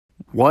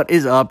What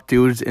is up,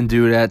 dudes and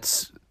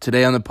dudettes?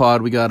 Today on the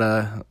pod, we got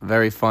a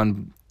very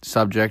fun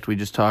subject. We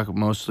just talk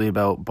mostly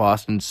about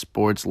Boston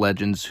sports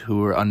legends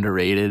who are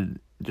underrated,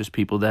 just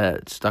people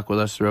that stuck with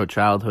us throughout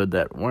childhood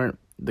that weren't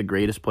the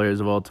greatest players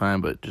of all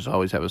time, but just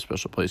always have a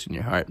special place in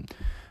your heart.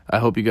 I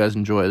hope you guys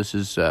enjoy. This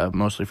is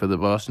mostly for the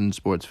Boston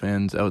sports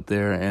fans out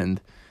there,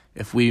 and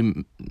if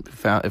we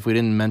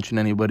didn't mention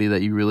anybody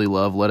that you really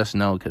love, let us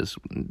know, because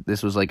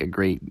this was like a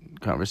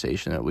great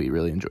conversation that we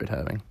really enjoyed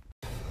having.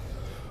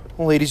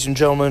 Well, ladies and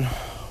gentlemen,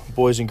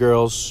 boys and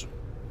girls,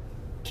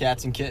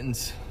 cats and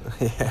kittens.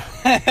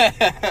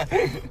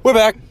 We're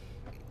back.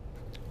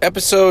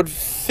 Episode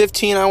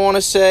 15, I want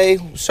to say.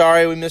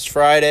 Sorry we missed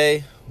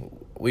Friday.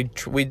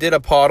 We did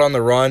a pod on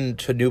the run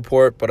to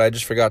Newport, but I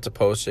just forgot to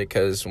post it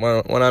because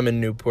when I'm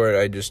in Newport,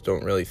 I just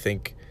don't really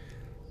think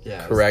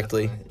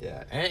correctly.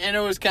 And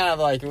it was kind of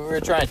like we were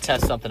trying to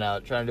test something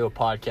out, trying to do a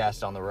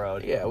podcast on the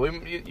road. Yeah,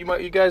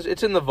 you guys,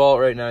 it's in the vault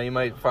right now. You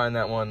might find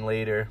that one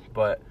later,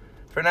 but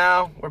for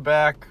now, we're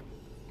back.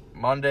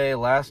 Monday,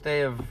 last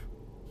day of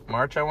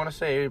March, I want to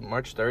say.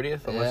 March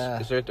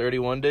 30th? Is there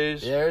 31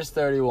 days? Yeah, there's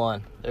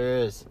 31. There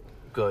is.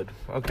 Good.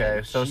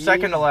 Okay, so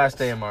second to last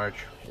day of March.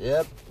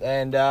 Yep,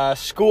 and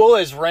school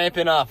is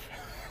ramping up.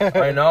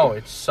 I know,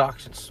 it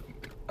sucks. It's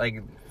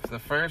like the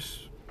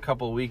first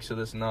couple of weeks of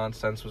this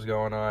nonsense was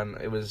going on.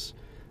 It was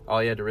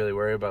all you had to really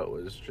worry about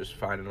was just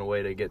finding a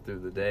way to get through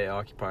the day,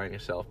 occupying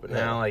yourself. But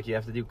now, like, you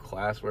have to do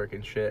classwork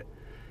and shit.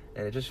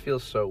 And it just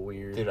feels so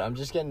weird. Dude, I'm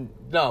just getting...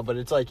 No, but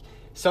it's like,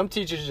 some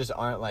teachers just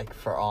aren't, like,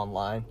 for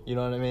online. You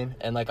know what I mean?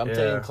 And, like, I'm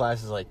taking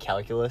classes like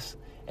calculus,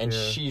 and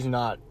she's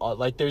not...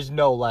 Like, there's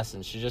no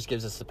lessons. She just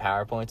gives us the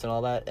PowerPoints and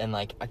all that, and,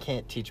 like, I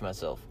can't teach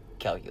myself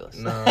calculus.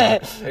 No,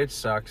 it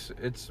sucks.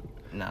 I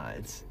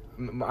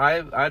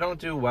don't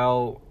do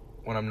well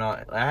when I'm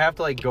not... I have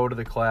to, like, go to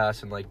the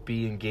class and, like,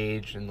 be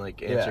engaged and,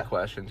 like, answer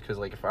questions. Because,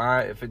 like,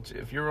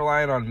 if you're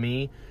relying on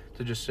me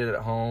to just sit at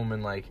home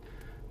and, like...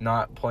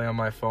 not play on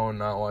my phone,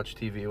 not watch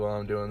TV while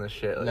I'm doing this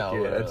shit. Like,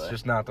 it's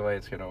just not the way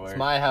it's gonna work. It's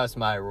my house,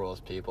 my rules,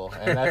 people,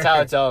 and that's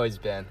how it's always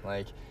been.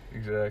 Like,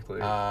 exactly.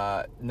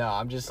 No,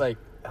 I'm just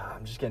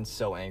getting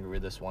so angry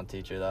with this one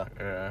teacher, though.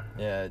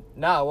 Yeah.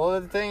 No, well,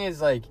 the thing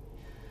is, like,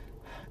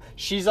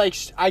 she's like,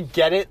 I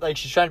get it. Like,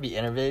 she's trying to be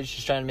innovative.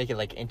 She's trying to make it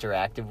like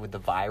interactive with the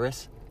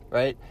virus,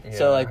 right? Yeah.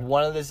 So, like,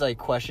 one of these like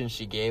questions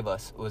she gave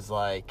us was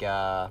like,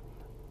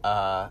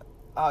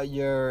 oh,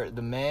 you're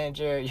the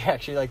manager, you're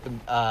actually like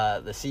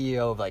the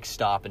CEO of like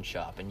Stop and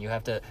Shop, and you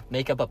have to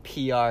make up a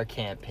PR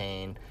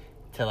campaign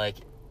to like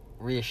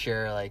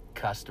reassure like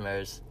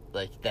customers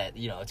like that,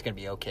 you know, it's gonna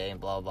be okay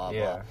and blah blah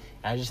blah.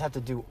 And I just have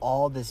to do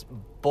all this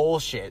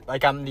bullshit.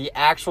 Like, I'm the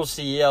actual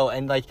CEO,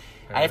 and like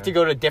I have to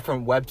go to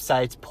different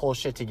websites, pull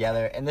shit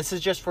together, and this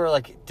is just for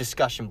like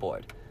discussion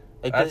board.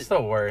 Like, that's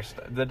the worst.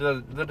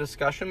 The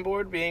discussion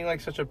board being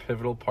like such a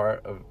pivotal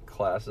part of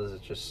classes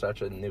is just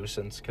such a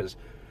nuisance, because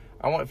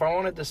if I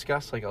want to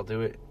discuss, like, I'll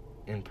do it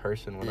in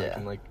person when I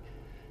can, like,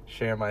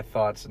 share my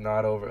thoughts,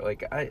 not over,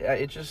 like,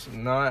 it's just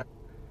not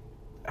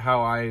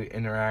how I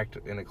interact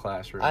in a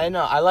classroom. I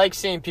know. I like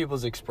seeing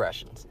people's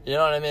expressions. You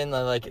know what I mean?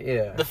 Like,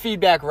 the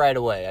feedback right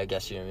away, I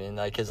guess you know what I mean?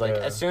 Like, because, like,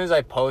 as soon as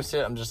I post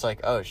it, I'm just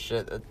like, oh,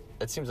 shit,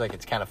 it seems like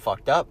it's kind of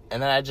fucked up.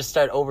 And then I just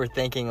start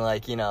overthinking,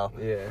 like, you know.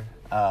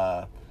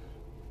 But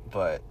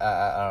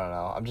I don't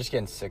know. I'm just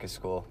getting sick of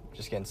school.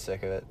 Just getting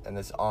sick of it. And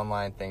this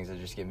online things are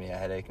just giving me a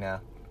headache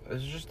now.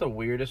 This is just the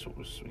weirdest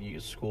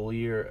school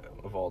year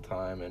of all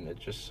time, and it's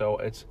just so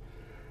it's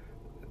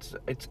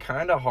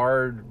kind of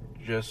hard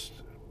just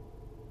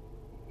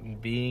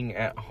being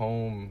at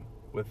home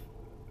with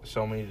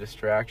so many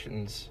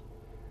distractions.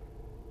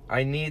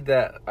 I need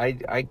that.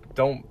 I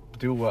don't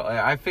do well.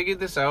 I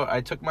figured this out.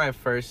 I took my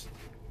first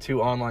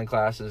 2 online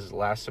classes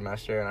last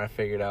semester, and I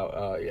figured out,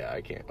 I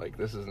can't, like,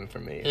 this isn't for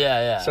me.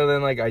 So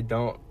then, like, I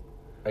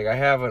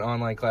have an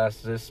online class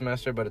this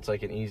semester, but it's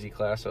like an easy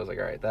class, so I was like,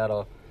 all right,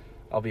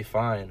 I'll be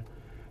fine.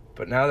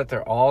 But now that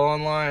they're all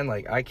online,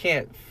 like, I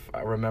can't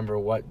remember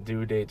what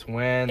due dates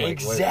when.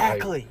 Like,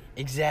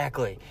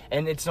 Exactly.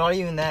 And it's not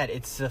even that.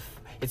 It's the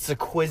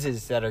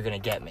quizzes that are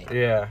going to get me.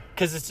 Yeah.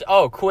 Because it's,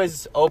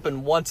 quiz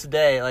open once a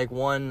day, like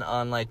one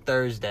on, like,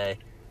 Thursday.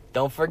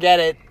 Don't forget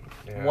it.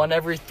 Yeah. One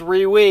every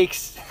 3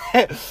 weeks.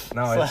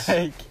 No, it's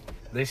like...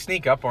 They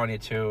sneak up on you,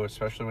 too,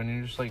 especially when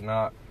you're just, like,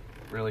 not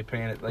really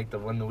paying it. Like,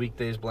 when the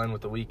weekdays blend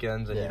with the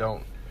weekends and you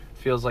don't...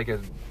 Feels like a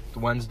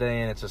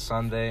Wednesday and it's a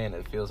Sunday, and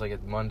it feels like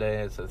it's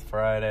Monday and it's a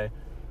Friday.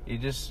 You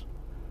just...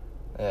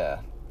 Yeah.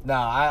 No,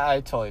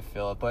 I totally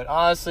feel it. But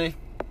honestly,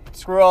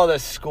 screw all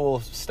this school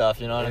stuff,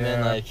 you know what I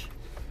mean? Like,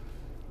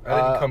 I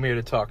didn't come here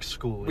to talk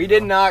school. We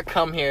did not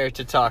come here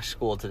to talk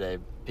school today,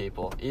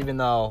 people. Even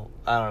though,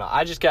 I don't know,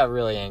 I just got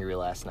really angry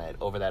last night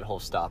over that whole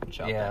Stop and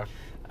Shop thing.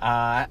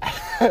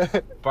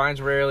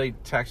 Bynes rarely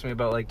texts me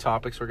about, like,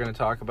 topics we're going to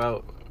talk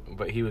about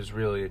but he was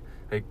really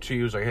like,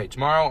 he was like, hey,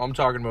 tomorrow I'm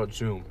talking about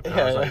Zoom. And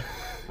I was like,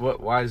 what?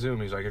 Why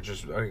Zoom? He's like,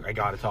 I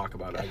got to talk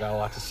about it. I got a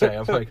lot to say.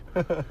 I'm like,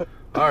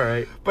 all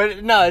right.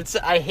 But no,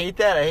 I hate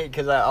that. I hate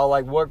because I'll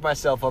like work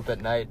myself up at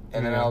night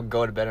and then I'll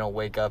go to bed and I'll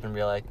wake up and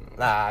be like,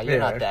 nah, you're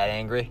not that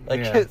angry.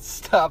 Like,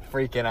 stop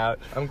freaking out.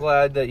 I'm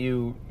glad that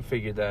you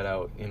figured that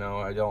out. You know,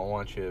 I don't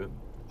want you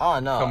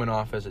coming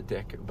off as a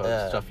dick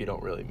about stuff you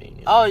don't really mean.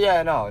 You know? Oh,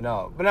 yeah,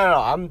 no. But no,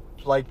 I'm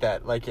like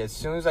that. Like, as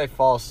soon as I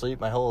fall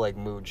asleep, my whole, like,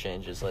 mood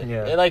changes. Like,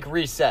 it, like,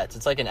 resets.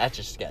 It's like an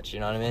Etch-a-Sketch, you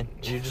know what I mean?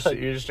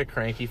 You're just a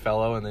cranky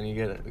fellow, and then you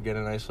get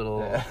a nice little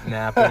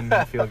nap in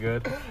and feel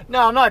good.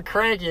 No, I'm not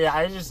cranky.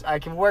 I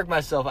can work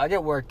myself. I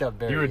get worked up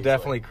very You were easily.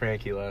 definitely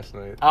cranky last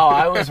night. Oh,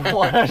 I was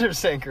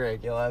 100%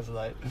 cranky last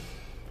night.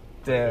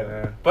 Damn.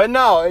 Yeah. But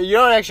no, you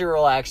don't actually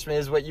relax me,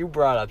 is what you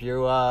brought up.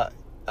 You,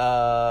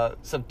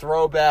 some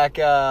throwback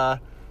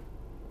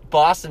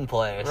Boston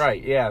players.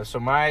 Right, yeah. So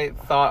my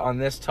thought on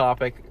this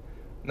topic,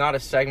 not a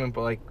segment,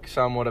 but like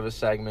somewhat of a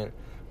segment,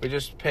 we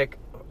just pick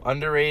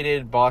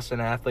underrated Boston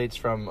athletes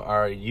from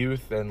our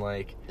youth and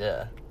like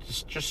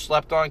just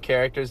slept on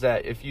characters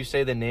that if you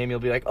say the name, you'll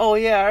be like, oh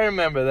yeah, I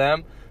remember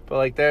them. But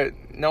like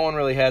no one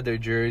really had their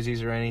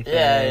jerseys or anything.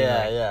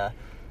 Yeah.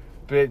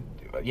 But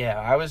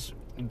yeah,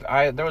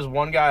 there was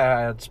one guy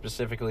I had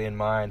specifically in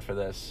mind for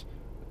this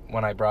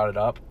when I brought it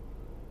up.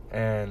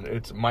 And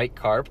it's Mike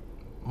Carp.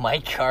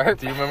 Mike Carp?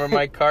 Do you remember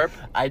Mike Carp?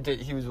 I did.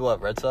 He was what,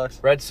 Red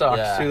Sox? Red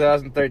Sox,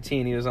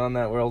 2013. He was on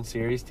that World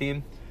Series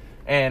team.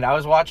 And I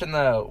was watching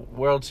the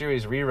World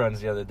Series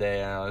reruns the other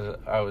day, and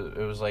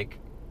it was like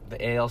the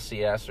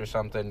ALCS or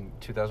something,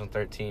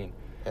 2013.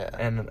 Yeah.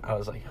 And I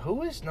was like,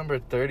 who is number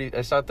 30?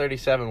 I saw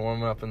 37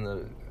 warming up in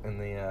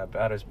the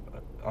batters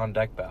on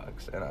deck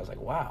box, and I was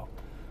like, wow.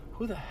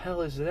 Who the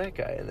hell is that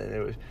guy? And then it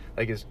was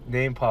like his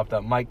name popped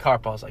up, Mike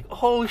Carp. I was like,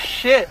 oh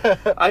shit,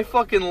 I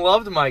fucking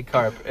loved Mike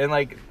Carp. And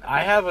like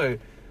I have a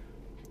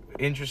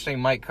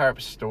interesting Mike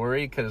Carp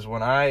story because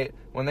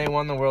when they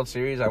won the World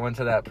Series, I went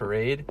to that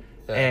parade.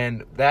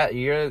 And that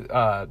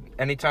year,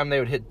 anytime they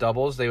would hit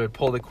doubles, they would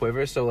pull the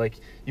quiver. So like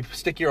you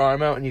stick your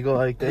arm out and you go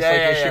like this,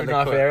 you're shooting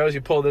off arrows.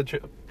 You pull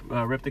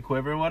rip the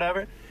quiver or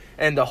whatever.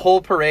 And the whole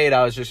parade,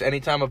 I was just,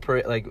 anytime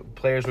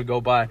players would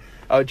go by,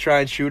 I would try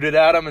and shoot it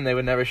at them, and they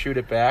would never shoot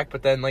it back.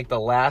 But then, like, the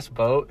last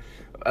boat,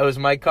 it was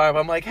Mike Carp.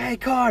 I'm like, hey,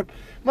 Carp,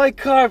 Mike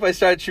Carp. I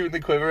started shooting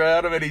the quiver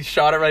at him, and he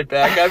shot it right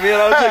back at me. And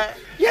I was like,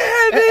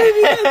 yeah,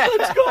 baby,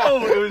 let's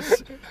go.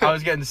 I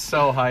was getting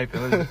so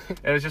hyped.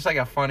 It was just, like,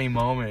 a funny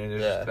moment. And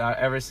it was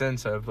ever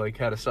since, I've, like,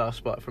 had a soft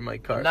spot for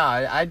Mike Carp. No,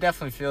 I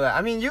definitely feel that.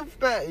 I mean,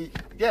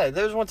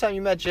 there was one time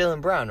you met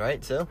Jaylen Brown,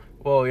 right, too?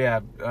 Well,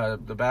 yeah,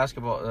 the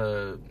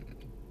basketball...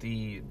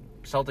 the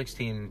Celtics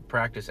team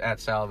practiced at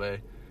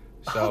Salve,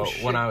 so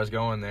when I was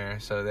going there,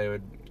 so they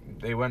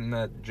went in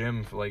that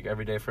gym for like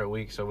every day for a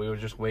week, so we would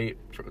just wait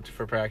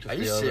for practice. Are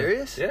you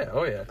serious? Yeah,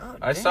 oh yeah. Oh,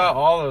 I saw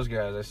all those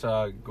guys. I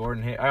saw I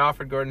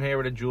offered Gordon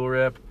Hayward a jewel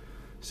rip.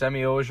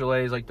 Semi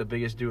Ojeleye is like the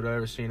biggest dude I've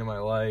ever seen in my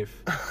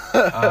life.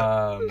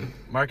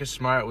 Marcus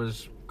Smart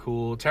was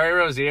cool. Terry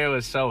Rozier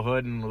was so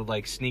hood and would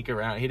like sneak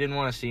around. He didn't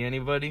want to see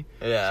anybody,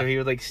 so he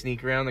would like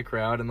sneak around the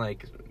crowd and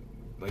like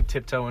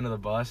tiptoe into the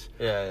bus.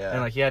 Yeah.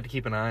 And, like, you had to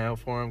keep an eye out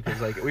for him because,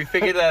 like, we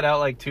figured that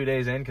out, like, 2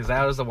 days in because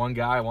that was the one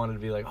guy I wanted to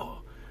be like,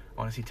 oh, I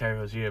want to see Terry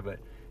Rozier. But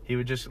he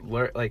would just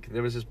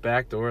there was this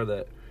back door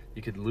that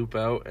you could loop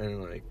out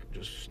and, like,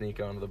 just sneak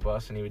onto the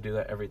bus. And he would do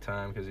that every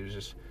time because he was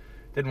just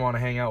didn't want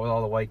to hang out with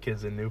all the white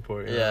kids in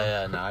Newport. You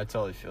know? No, I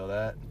totally feel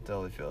that.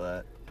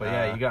 But,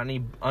 yeah, you got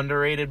any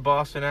underrated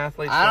Boston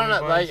athletes? I don't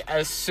know. Like,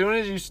 as soon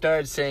as you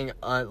started saying,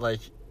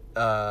 just,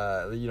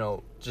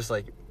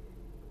 like,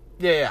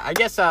 yeah. I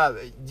guess.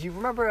 Do you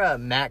remember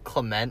Matt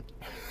Clement?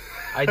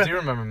 I do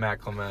remember Matt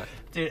Clement,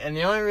 dude. And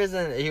the only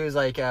reason he was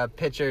like a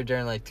pitcher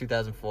during like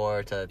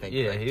 2004 to I think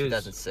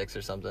 2006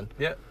 or something.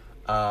 Yeah.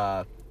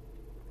 And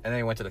then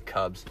he went to the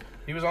Cubs.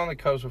 He was on the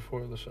Cubs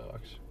before the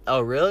Sox.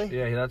 Oh really?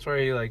 Yeah, that's where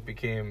he like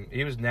became.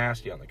 He was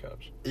nasty on the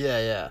Cubs.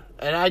 Yeah.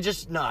 And I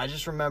just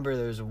remember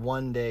there was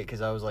one day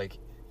because I was like,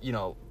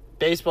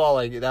 baseball,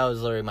 like that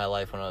was literally my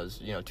life when I was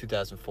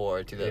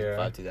 2004,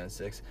 2005,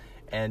 2006,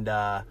 and.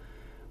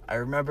 I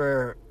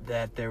remember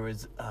that there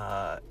was,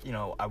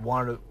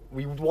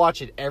 we would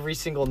watch it every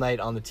single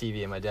night on the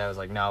TV, and my dad was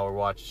like, no,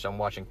 I'm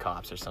watching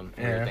Cops or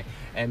something. Yeah.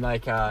 And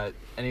like, and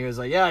he was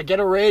like, yeah, get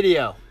a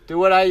radio. Do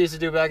what I used to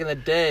do back in the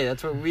day.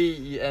 That's what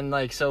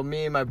so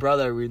me and my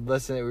brother, we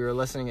were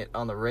listening it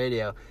on the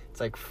radio. It's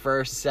like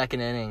first,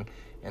 second inning.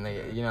 And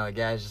the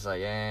guy's just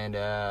like, and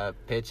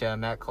pitch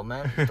Matt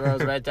Clement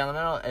throws right down the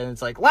middle, and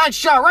it's like, line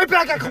shot right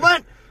back at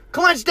Clement.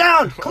 Clement's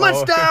down!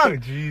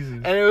 Down! Jesus.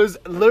 And it was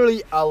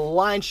literally a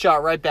line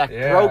shot right back.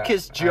 Broke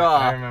his jaw.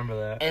 I remember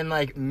that. And,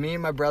 like, me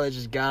and my brother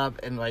just got up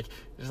and, like,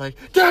 just like,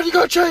 Dad, you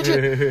gotta change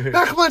it!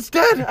 Clement's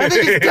dead! I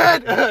think he's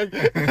dead!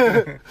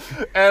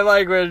 And,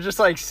 like, we're just,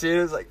 like,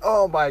 sitting, it's like,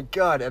 oh, my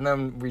God. And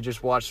then we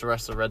just watched the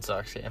rest of the Red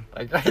Sox game.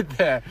 Like, right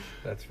there.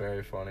 That's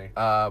very funny.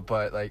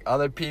 But, like,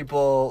 other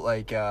people,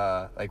 like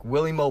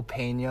Willie Mo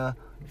Pena.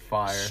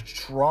 Fire.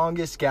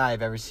 Strongest guy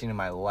I've ever seen in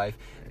my life.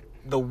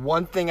 the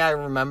one thing I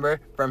remember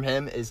from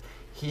him is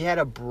he had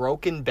a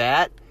broken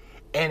bat,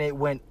 and it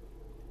went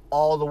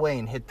all the way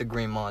and hit the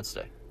Green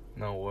Monster.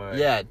 No way.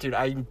 Yeah, dude,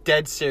 I'm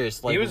dead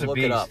serious. Like, he was a look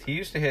beast. it up. He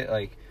used to hit,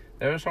 like,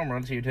 there was home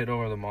runs he'd hit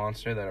over the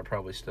Monster that are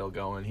probably still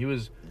going. He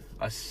was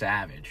a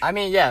savage. I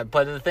mean, yeah,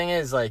 but the thing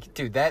is, like,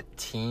 dude, that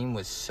team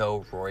was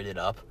so roided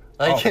up.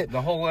 Like,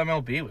 the whole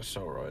MLB was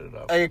so roided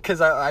up.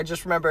 Because I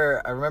just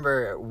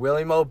remember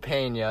Willie Mo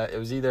Pena. It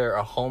was either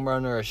a home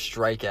run or a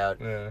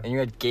strikeout. Yeah. And you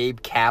had Gabe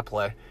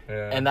Kapler.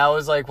 Yeah. And that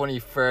was, like, when he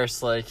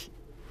first, like,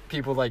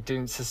 people, like,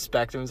 didn't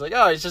suspect him. It was like,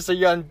 oh, he's just a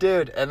young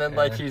dude. And then,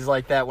 like, he's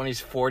like that when he's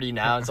 40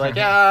 now. It's like,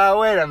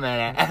 wait a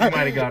minute. You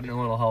might have gotten a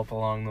little help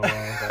along the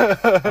way.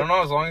 But I don't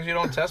know, as long as you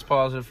don't test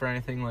positive for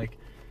anything, like,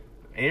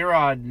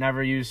 A-Rod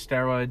never used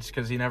steroids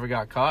because he never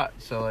got caught.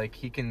 So, like,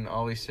 he can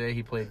always say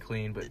he played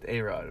clean, but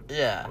A-Rod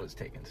was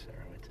taking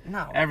steroids.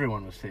 No.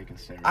 Everyone was taking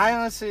steroids. I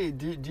honestly,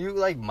 do you,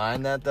 like,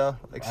 mind that, though?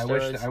 Like,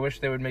 steroids? I wish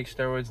they would make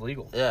steroids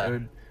legal. Yeah. It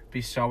would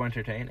be so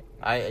entertaining.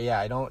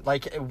 I don't,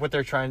 like, what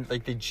they're trying,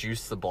 like, they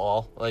juice the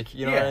ball. Like,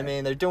 you know what I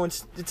mean? They're doing,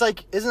 it's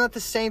like, isn't that the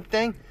same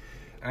thing?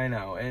 I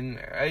know,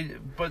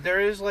 but there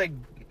is, like,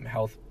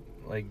 health,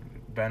 like,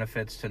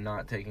 benefits to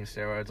not taking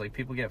steroids. Like,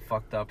 people get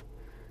fucked up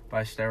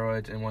by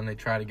steroids, and when they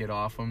try to get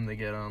off them, they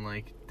get on,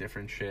 like,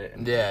 different shit.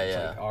 And it's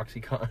like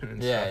Oxycontin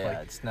and stuff. Yeah,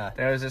 like, it's not.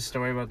 There was this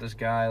story about this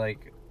guy,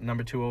 like,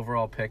 number 2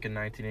 overall pick in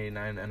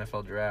 1989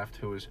 NFL draft,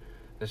 who was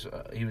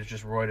he was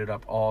just roided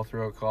up all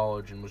throughout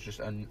college and was just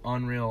an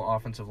unreal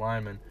offensive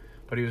lineman,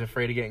 but he was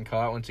afraid of getting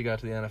caught once he got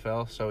to the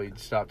NFL, so he'd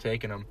stop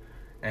taking them,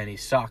 and he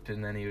sucked,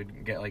 and then he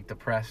would get, like,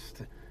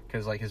 depressed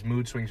because, like, his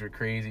mood swings were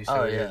crazy,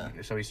 so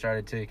so he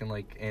started taking,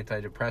 like,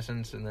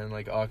 antidepressants and then,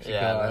 like,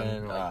 Oxycontin,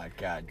 and, like,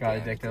 got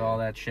addicted to all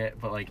that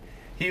shit, but, like,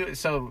 the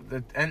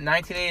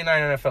 1989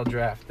 NFL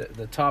draft,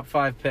 the top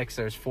 5 picks,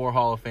 there's 4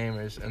 Hall of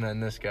Famers, and then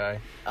this guy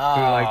who,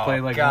 like,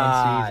 played, like,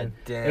 one season.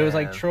 Damn. It was,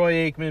 like,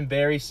 Troy Aikman,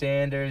 Barry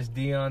Sanders,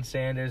 Deion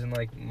Sanders, and,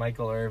 like,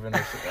 Michael Irvin.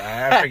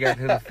 I forget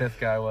who the 5th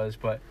guy was,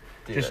 but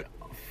just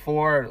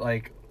 4,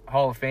 like,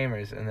 Hall of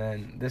Famers, and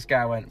then this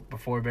guy went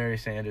before Barry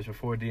Sanders,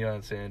 before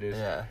Deion Sanders,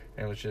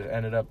 and which just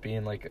ended up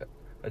being, like,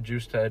 a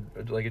juice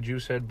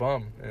head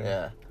bum.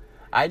 Yeah.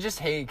 I just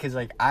hate, because,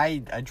 like, I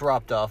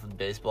dropped off of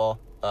baseball.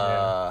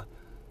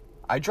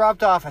 I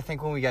dropped off, I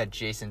think, when we got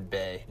Jason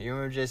Bay. Do you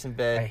remember Jason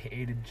Bay? I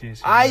hated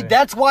Jason Bay.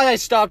 That's why I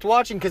stopped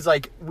watching, because,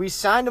 like, we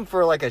signed him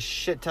for, like, a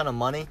shit ton of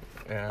money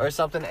or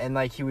something, and,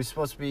 like, he was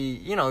supposed to be,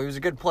 you know, he was a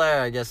good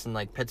player, I guess, in,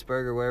 like,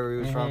 Pittsburgh or wherever he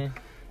was from.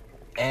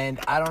 And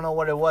I don't know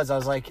what it was. I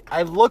was like,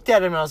 I looked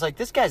at him, and I was like,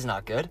 this guy's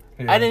not good.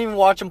 I didn't even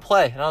watch him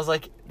play. And I was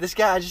like, this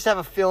guy, I just have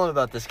a feeling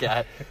about this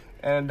guy.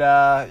 And,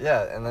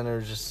 and then it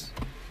was just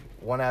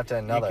one after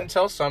another. You can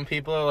tell some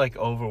people are, like,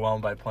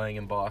 overwhelmed by playing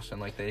in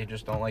Boston. Like, they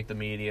just don't like the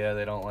media.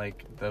 They don't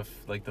like the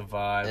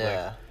vibe.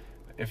 Yeah.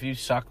 Like, if you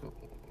suck,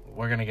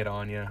 we're gonna get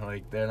on you.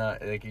 Like, they're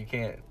not, like, you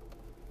can't.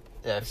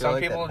 Yeah, some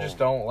people just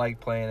don't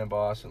like playing in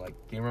Boston. Like,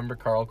 do you remember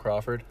Carl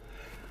Crawford?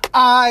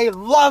 I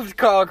loved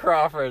Carl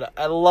Crawford.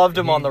 I loved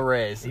him on the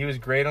Rays. He was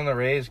great on the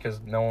Rays because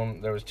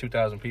there was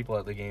 2,000 people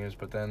at the games.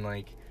 But then,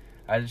 like,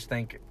 I just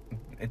think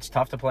it's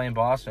tough to play in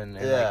Boston,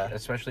 and like,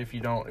 especially if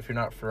you're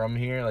not from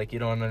here, like, you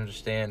don't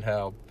understand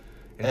how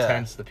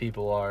intense the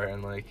people are,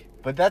 and like.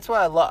 But that's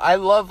why I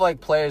love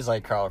like players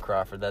like Carl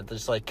Crawford that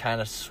just like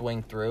kind of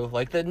swing through.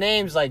 Like the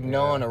name's like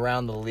known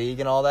around the league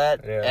and all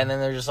that, and then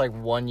they're just like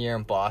 1 year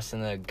in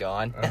Boston and they're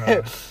gone.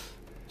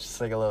 Just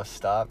like a little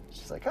stop.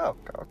 Just like, oh,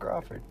 Carl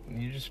Crawford.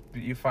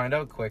 You find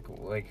out quick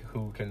like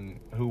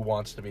who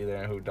wants to be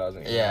there and who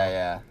doesn't.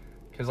 Yeah.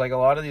 Because, like, a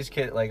lot of these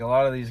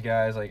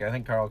guys, like, I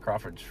think Carl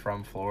Crawford's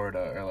from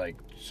Florida or, like,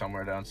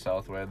 somewhere down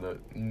south where the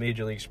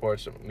Major League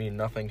sports mean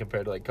nothing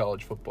compared to, like,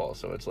 college football.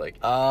 So it's, like,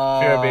 if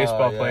you're a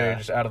baseball player, you're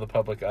just out of the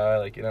public eye.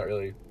 Like, you're not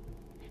really,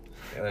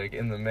 like,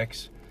 in the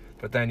mix.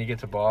 But then you get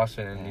to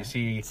Boston and you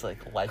see it's like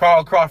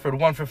Carl Crawford,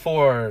 1 for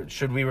 4.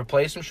 Should we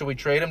replace him? Should we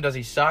trade him? Does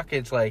he suck?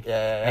 It's like,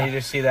 and you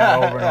just see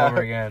that over and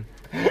over again.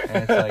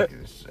 And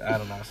it's like, I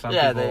don't know. Some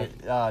people.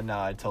 No,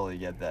 I totally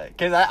get that.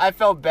 Because I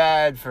felt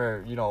bad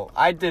for,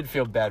 I did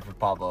feel bad for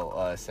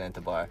Pablo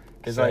Sandoval.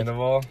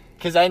 Sandoval?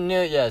 Because I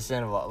knew,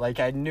 Sandoval.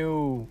 Like, I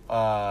knew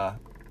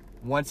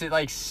once it,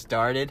 like,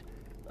 started,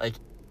 like,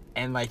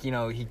 and, like,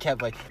 they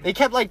kept, like,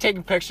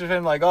 taking pictures of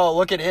him, like, oh,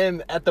 look at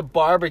him at the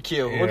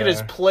barbecue. Look at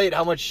his plate,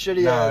 how much shit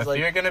he has. If like,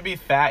 you're going to be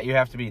fat, you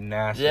have to be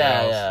nasty.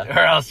 Yeah.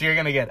 Or else you're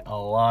going to get a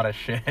lot of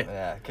shit.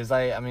 Yeah, because,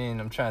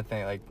 I'm trying to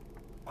think, like,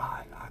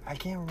 I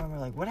can't remember,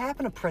 like, what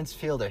happened to Prince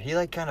Fielder? He,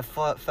 like, kind of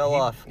fell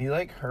off. He,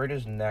 like, hurt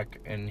his neck,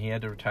 and he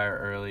had to retire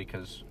early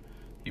because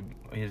he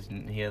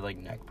had, like,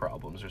 neck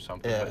problems or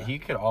something. Yeah. But he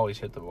could always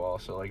hit the ball,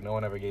 so, like, no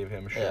one ever gave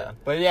him shit. Yeah.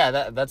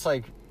 But, that's,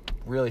 like,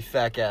 really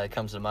fat guy that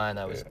comes to mind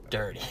that was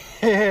dirty.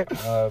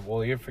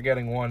 Well, you're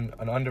forgetting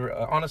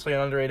honestly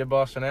an underrated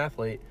Boston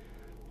athlete,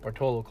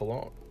 Bartolo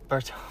Colon. I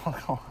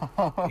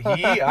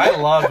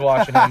loved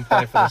watching him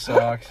play for the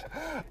Sox,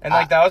 and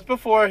like that was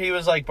before he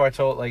was like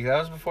Bartolo. Like that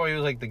was before he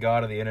was like the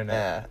god of the internet.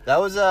 Yeah, that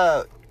was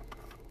that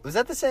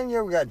the same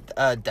year we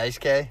got Dice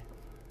K?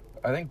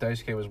 I think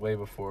Daisuke was way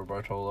before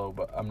Bartolo,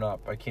 but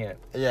I can't.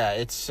 Yeah,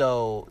 it's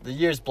so the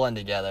years blend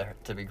together.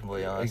 To be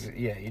completely honest.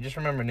 Yeah, you just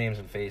remember names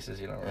and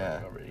faces. You don't really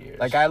remember the years.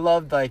 Like I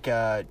loved like.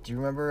 Do you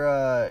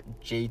remember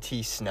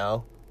JT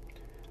Snow?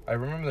 I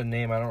remember the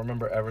name. I don't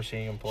remember ever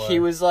seeing him play. He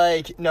was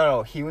like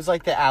no. He was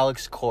like the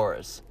Alex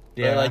Cores.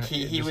 Yeah, like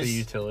he was a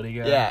utility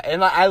guy. Yeah, and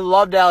like, I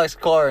loved Alex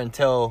Cora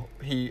until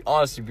he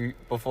honestly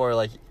before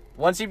like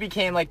once he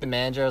became like the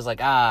manager, I was like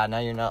now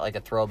you're not like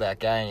a throwback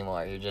guy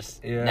anymore. You're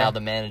just now the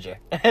manager.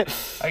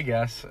 I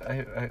guess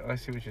I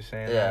see what you're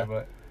saying. Yeah,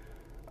 there,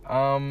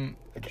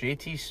 but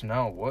JT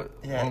Snow, what?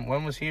 Yeah.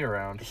 When was he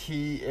around?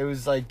 It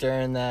was like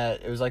during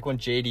that. It was like when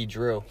JD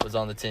Drew was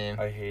on the team.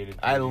 I hated.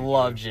 I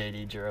loved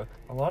JD Drew.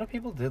 A lot of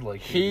people did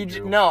like JD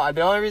Drew. No,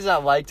 the only reason I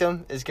liked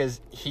him is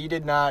because he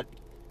did not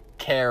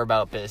care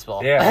about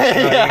baseball.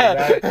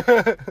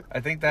 Yeah. I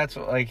think that's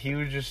like he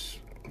would just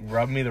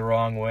rub me the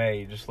wrong way.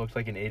 He just looked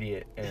like an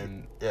idiot,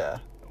 and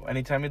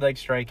anytime he'd like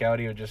strike out,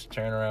 he would just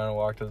turn around and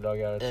walk to the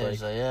dugout.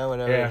 It's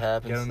whatever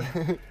happens.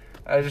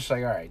 I was just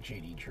like, all right,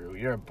 JD Drew,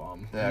 you're a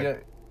bum. Yeah.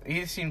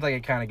 He seemed like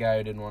a kind of guy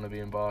who didn't want to be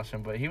in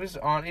Boston, but he was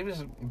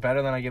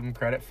better than I give him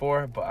credit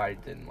for. But I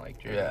didn't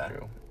like JD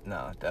Drew.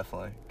 No,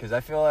 definitely. Because I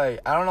feel like,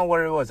 I don't know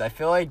what it was. I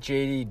feel like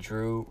JD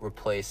Drew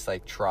replaced,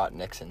 like, Trot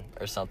Nixon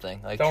or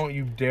something. Like, don't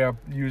you dare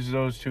use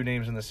those two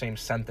names in the same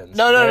sentence.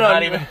 No.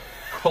 Not even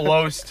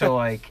close to,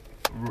 like,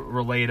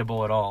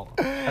 relatable at all.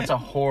 That's a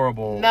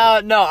horrible... No,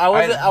 I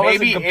wasn't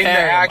maybe comparing in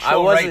the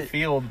actual right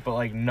field, but,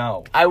 like,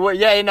 no. I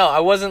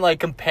wasn't,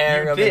 like,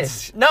 comparing them.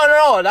 No,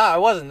 I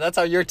wasn't. That's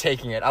how you're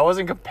taking it. I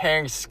wasn't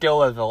comparing skill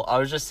level. I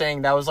was just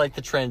saying that was, like,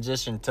 the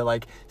transition to,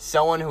 like,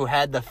 someone who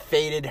had the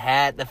faded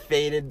hat, the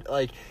faded,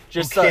 like,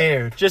 just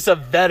a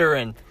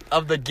veteran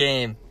of the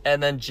game.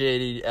 And then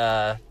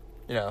JD,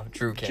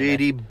 Drew came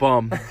JD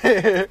bum.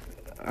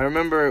 I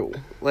remember,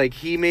 like,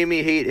 he made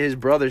me hate his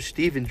brother,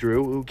 Steven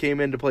Drew, who came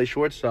in to play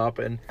shortstop,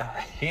 and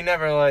he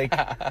never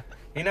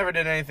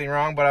did anything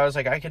wrong, but I was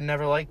like, I could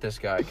never like this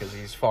guy because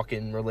he's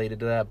fucking related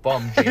to that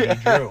bum,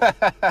 JD Drew.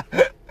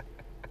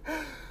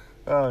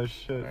 Oh,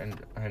 shit. And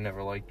I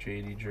never liked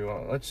JD Drew.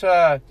 Let's,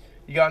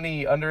 you got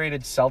any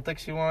underrated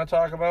Celtics you want to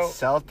talk about?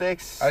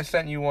 Celtics? I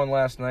sent you one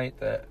last night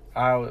that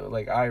I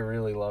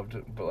really loved,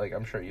 but, like,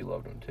 I'm sure you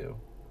loved him, too.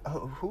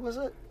 Oh, who was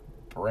it?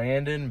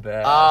 Brandon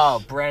Bass.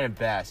 Oh, Brandon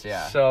Bass,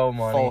 yeah. So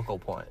money. Focal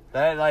point.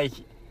 That, like,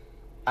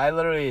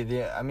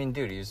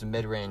 dude, he was a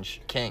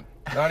mid-range king.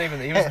 Not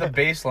even, he was the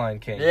baseline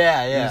king.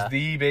 Yeah. He was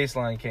the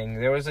baseline king.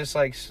 There was this,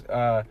 like,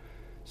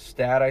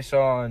 stat I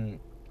saw on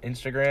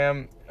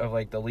Instagram of,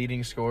 like, the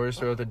leading scorers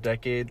throughout the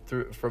decade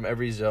from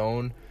every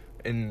zone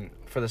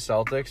for the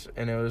Celtics,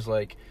 and it was,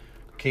 like,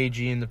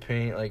 KG in the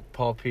paint, like,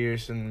 Paul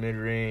Pierce in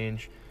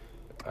mid-range,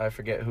 I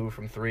forget who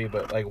from three,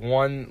 but, like,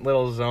 one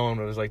little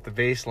zone was, like, the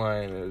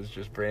baseline. It was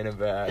just Brandon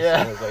Bass. Yeah.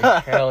 And it was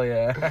like, hell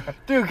yeah.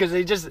 Dude, because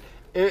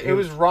it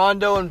was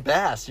Rondo and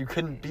Bass. You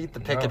couldn't beat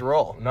the pick and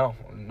roll. No.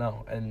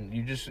 And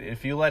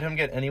if you let him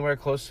get anywhere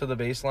close to the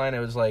baseline, it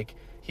was like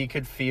he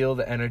could feel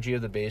the energy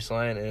of the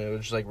baseline, and it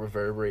would just, like,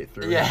 reverberate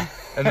through him.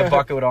 And the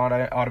bucket would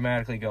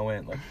automatically go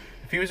in. Like,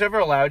 if he was ever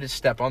allowed to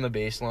step on the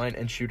baseline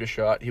and shoot a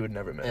shot, he would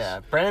never miss. Yeah,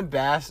 Brandon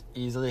Bass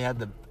easily had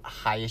the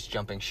highest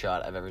jumping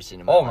shot I've ever seen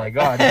in my life. Oh my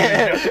god,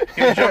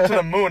 he would jump to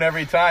the moon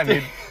every time.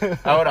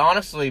 I would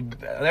honestly,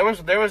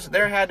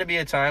 there had to be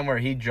a time where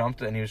he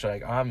jumped and he was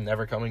like, I'm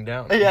never coming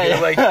down.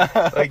 Yeah. Like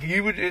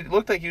it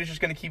looked like he was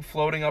just gonna keep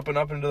floating up and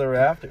up into the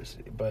rafters,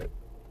 but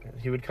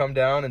he would come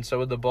down, and so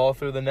would the ball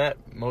through the net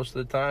most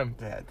of the time.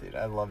 Yeah, dude,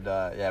 I loved.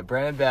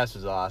 Brandon Bass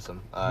was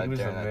awesome during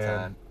that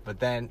time.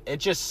 But then it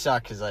just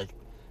sucked because, like,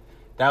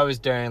 that was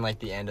during, like,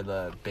 the end of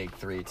the Big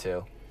Three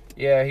too.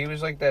 Yeah, he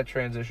was like that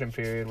transition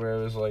period where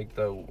it was like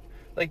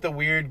the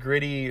weird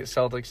gritty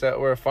Celtics that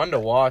were fun to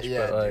watch.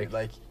 Yeah, but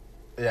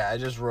dude, I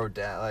just wrote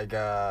down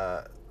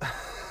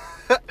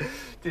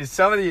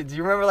dude, do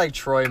you remember, like,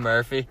 Troy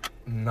Murphy?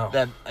 No.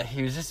 That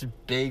he was just a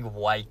big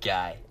white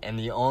guy, and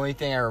the only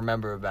thing I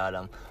remember about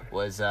him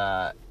was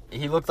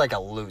he looked like a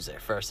loser,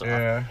 first of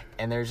all.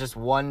 And there's just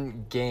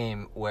one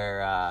game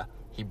where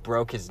he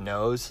broke his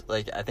nose,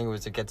 like, I think it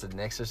was against the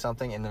Knicks or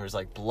something, and there was,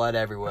 like, blood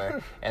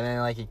everywhere. And then,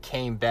 like, he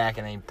came back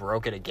and then he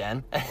broke it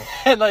again.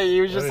 And, like,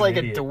 he was just like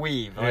idiot. A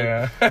dweeb. Like.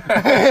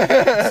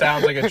 Yeah.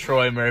 Sounds like a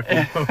Troy Murphy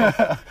move.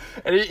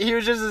 And he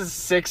was just a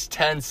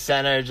 6'10"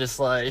 center, just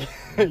like.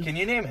 Can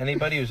you name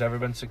anybody who's ever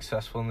been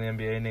successful in the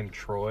NBA named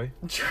Troy?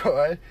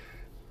 Troy?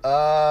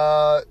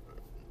 I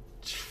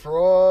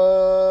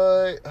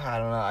don't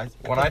know.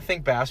 When I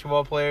think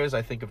basketball players,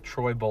 I think of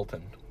Troy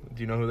Bolton. Do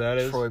you know who that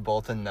is? Troy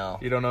Bolton, no.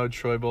 You don't know who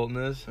Troy Bolton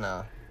is?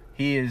 No.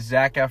 He is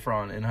Zac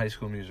Efron in High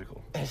School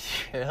Musical.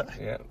 Yeah.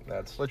 Yeah,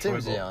 that's. What team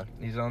is he on?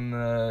 He's on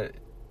the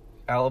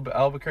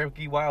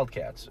Albuquerque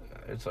Wildcats.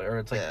 It's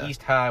like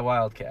East High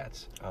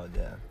Wildcats. Oh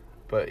damn.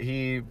 But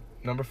he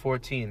number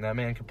 14. That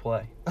man could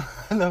play.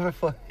 Number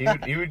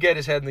 14. He would get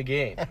his head in the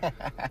game.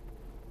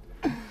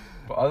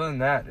 But other than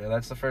that,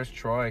 that's the first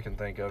Troy I can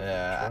think of.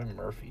 Yeah, Troy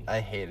Murphy.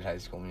 I hated High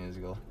School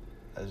Musical.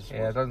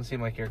 It doesn't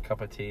seem like your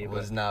cup of tea. It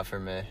was not for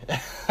me.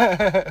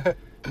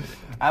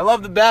 I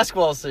love the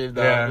basketball scene,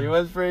 though. Yeah. He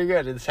was pretty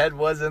good. His head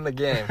was in the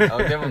game.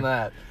 I'll give him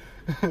that.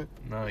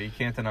 No, you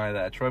can't deny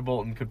that. Troy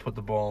Bolton could put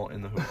the ball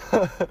in the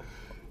hoop.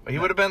 He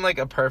would have been like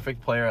a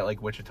perfect player at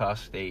like Wichita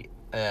State.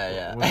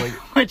 Yeah. With,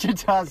 like,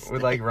 Wichita State.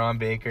 with like Ron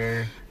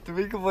Baker. To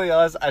be completely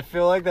honest, I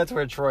feel like that's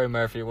where Troy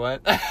Murphy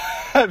went.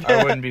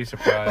 I wouldn't be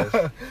surprised.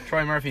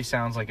 Troy Murphy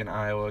sounds like an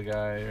Iowa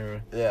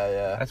guy.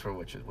 Yeah. That's where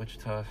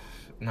Wichita.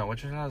 No,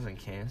 Wichita's in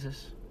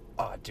Kansas.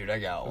 Oh, dude, I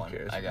got one.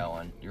 cares? I got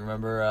one. You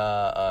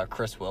remember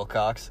Chris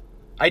Wilcox?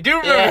 I do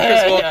remember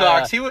Chris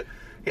Wilcox.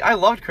 I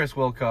loved Chris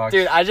Wilcox.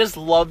 Dude, I just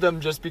loved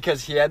him just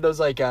because he had those,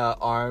 like,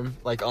 arm,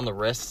 like, on the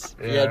wrists.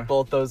 He Yeah. had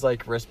both those,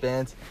 like,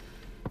 wristbands.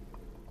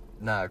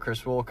 Nah,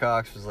 Chris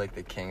Wilcox was, like,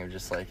 the king of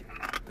just, like,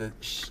 the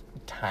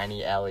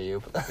tiny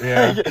alley-oop.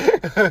 Yeah.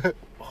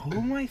 Who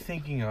am I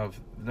thinking of?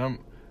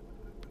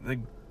 The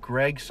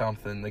Greg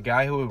something. The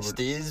guy who...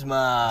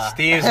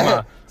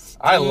 Stevezma.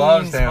 I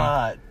loved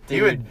him.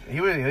 Dude, He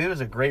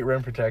was a great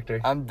rim protector.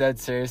 I'm dead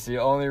serious. The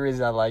only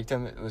reason I liked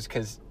him was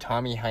because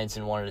Tommy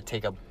Heinsohn wanted to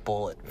take a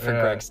bullet for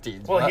Greg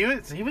Stevezma. Well,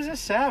 he was a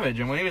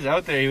savage, and when he was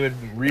out there, he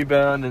would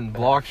rebound and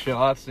block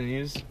shots, and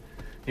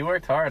he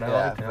worked hard. I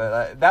liked him.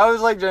 But that was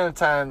like during a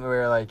time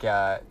where like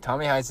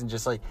Tommy Heinsohn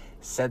just like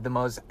said the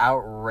most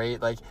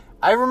outrageous. Like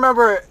I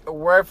remember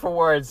word for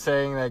word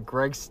saying that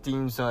Greg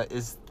Stevezma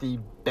is the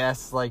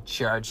best like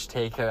charge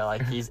taker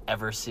like he's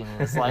ever seen in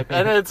his life,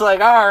 and it's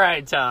like, all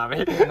right,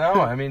 Tommy. No,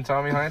 I mean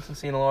Tommy Heinsohn's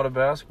seen a lot of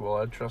basketball.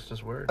 I'd trust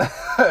his word.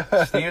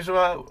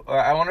 Stevezma,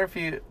 I wonder if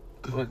he.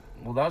 Well,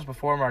 that was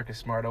before Marcus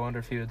Smart. I wonder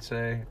if he would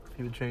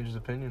change his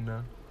opinion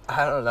now.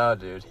 I don't know,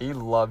 dude. He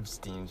loved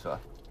Stevezma.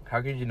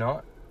 How could you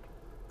not?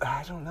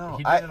 I don't know.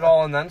 He did it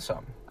all and then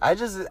some.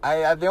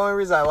 The only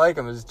reason I like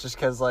him is just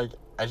because like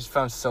I just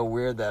found it so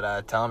weird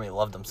that Tommy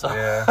loved him so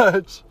Yeah.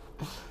 much.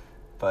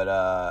 But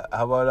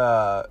how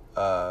about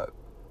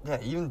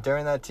even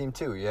during that team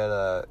too, you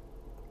had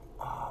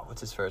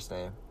what's his first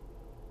name?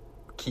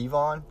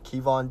 Kevon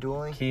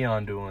Dooling?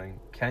 Kenyon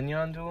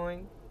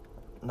Dooling?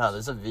 No,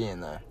 there's a V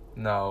in there.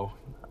 No.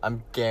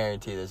 I'm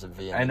guaranteed there's a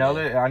V in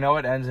there. I know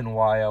it ends in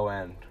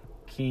Y-O-N.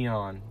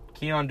 Kenyon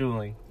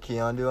Dooling.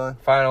 Keon Dooling?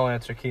 Final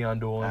answer, Kenyon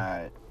Dooling.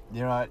 Alright.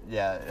 You know what?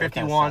 Yeah. that kinda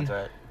 51. sounds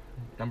right.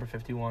 Number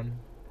 51.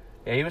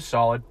 Yeah, he was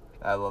solid.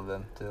 I love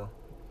them too.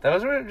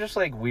 Those were just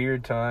like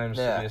weird times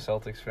to Yeah. be a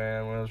Celtics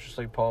fan when it was just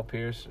like Paul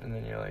Pierce, and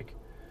then you're like,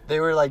 They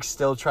were like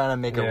still trying to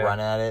make a Yeah. run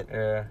at it.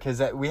 yeah.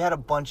 Because we had a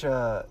bunch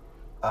of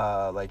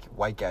like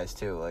white guys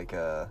too. Like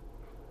I'm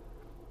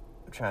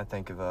trying to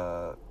think of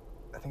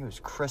I think it was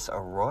Chris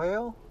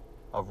Arroyo.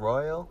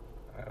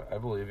 I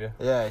believe you.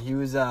 Yeah, he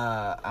was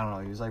I don't know,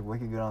 he was like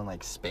wicked good on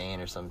like Spain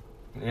or some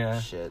Yeah.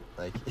 shit.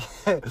 Like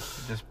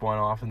Just went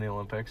off in the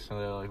Olympics, so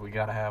they're like, we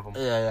gotta have him.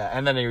 yeah,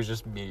 and then he was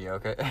just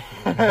mediocre.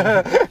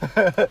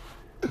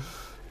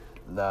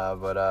 Nah,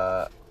 but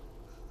I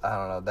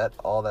don't know,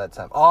 all that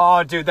time.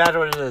 Oh, dude, that's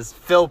what it is.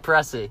 Phil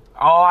Pressey.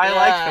 Oh, I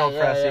like Phil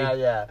Pressey.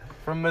 Yeah.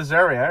 From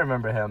Missouri. I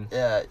remember him.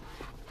 Yeah.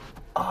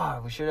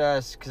 Oh, we should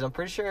ask, because I'm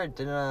pretty sure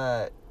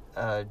didn't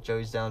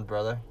Joey's down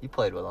brother, he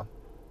played with him.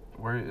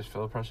 Where is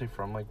Phil Pressey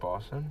from? Like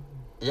Boston?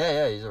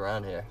 Yeah, he's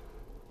around here.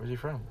 Where's he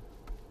from?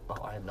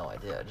 Oh, I have no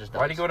idea. I just know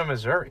Why'd he go to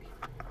Missouri?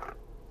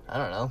 I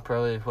don't know.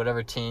 Probably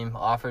whatever team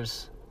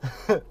offers,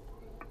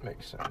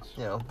 Makes sense.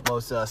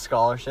 most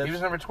scholarships. He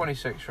was number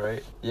 26,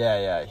 right?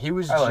 Yeah. He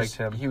was. I liked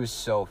him. He was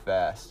so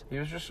fast. He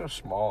was just so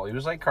small. He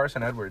was like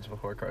Carson Edwards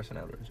before Carson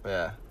Edwards.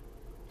 Yeah.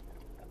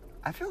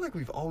 I feel like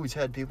we've always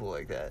had people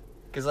like that.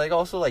 Cause like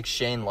also like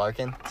Shane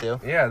Larkin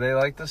too. Yeah, they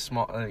like the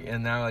small,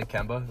 and now like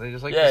Kemba. They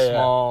just like Yeah, the yeah.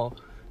 small,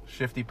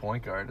 shifty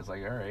point guard. It's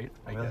like, all right,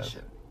 I Really guess.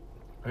 shit.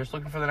 We're just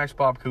looking for the next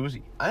Bob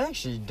Cousy. I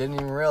actually didn't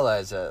even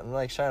realize that. I'm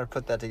like trying to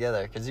put that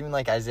together. Cause even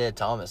like Isaiah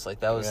Thomas, like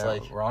that was Yeah,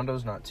 like.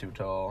 Rondo's not too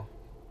tall.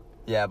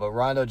 Yeah, but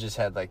Rondo just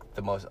had like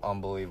the most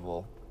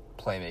unbelievable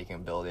playmaking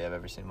ability I've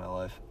ever seen in my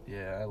life.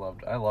 Yeah, I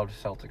loved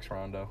Celtics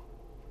Rondo.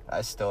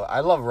 I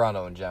love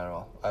Rondo in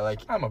general.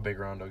 I'm a big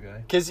Rondo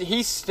guy. Cause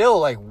he's still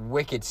like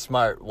wicked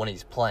smart when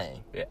he's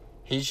playing. Yeah.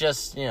 He's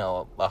just,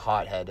 a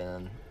hothead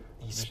and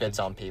he spits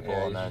on people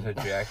and he's then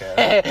just a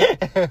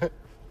jackass.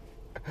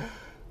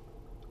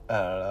 I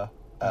don't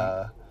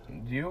know.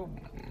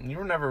 You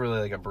were never really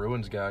like a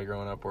Bruins guy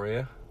growing up, were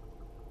you?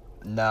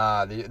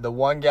 Nah, the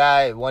one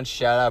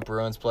shout out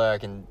Bruins player I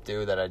can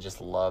do that I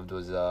just loved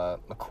was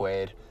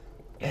McQuaid.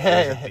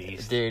 Yeah, he was a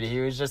beast. Dude, he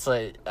was just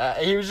like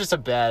he was just a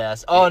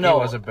badass. Oh no,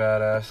 he was a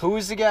badass. Who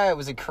was the guy?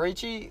 Was it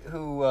Krejci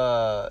who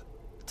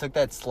took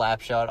that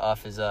slap shot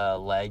off his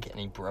leg and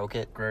he broke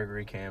it?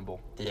 Gregory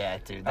Campbell. Yeah,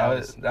 dude, That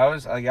was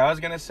like, I was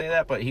gonna say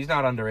that, but he's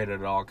not underrated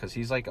at all because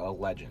he's like a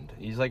legend.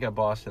 He's like a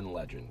Boston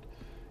legend.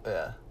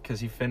 Yeah.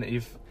 Because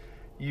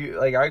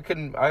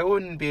I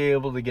wouldn't be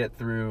able to get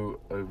through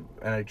an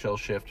NHL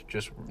shift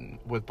just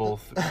with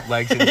both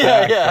legs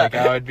intact. Yeah. Like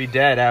I would be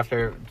dead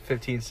after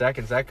 15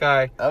 seconds. That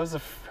guy That was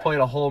played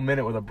a whole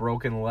minute with a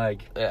broken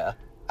leg. Yeah.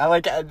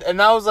 And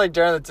that was like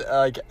during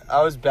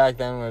I was back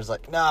then where it was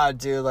like, nah,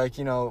 dude, like,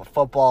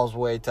 football's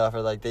way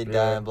tougher, like they die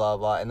Yeah. and blah,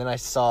 blah. And then I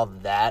saw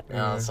that and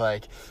I was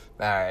like,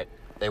 all right,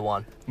 They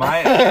won. My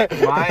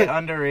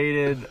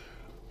underrated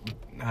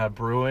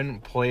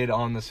Bruin played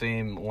on the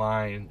same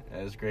line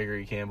as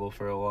Gregory Campbell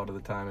for a lot of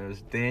the time. It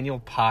was Daniel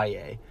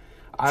Paille.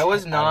 I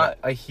was not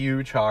a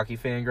huge hockey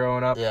fan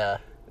growing up. Yeah.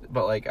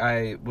 But like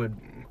I would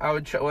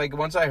like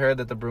once I heard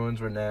that the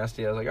Bruins were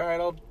nasty, I was like, all right,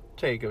 I'll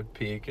take a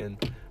peek, and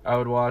I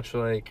would watch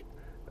like.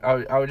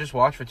 I would just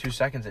watch for 2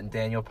 seconds, and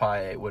Daniel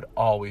Paille would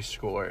always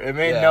score. It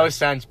made no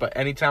sense, but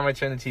anytime I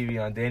turned the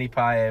TV on, Danny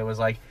Paille was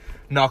like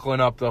knuckling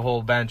up the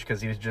whole bench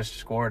because he was just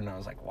scored, and I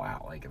was like,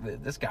 wow,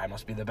 like this guy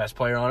must be the best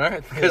player on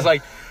earth. Because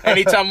like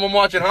anytime I'm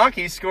watching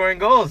hockey, he's scoring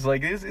goals.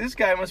 Like this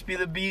guy must be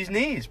the bee's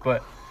knees.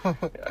 But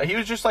he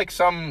was just like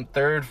some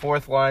third,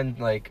 fourth line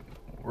like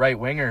right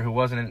winger who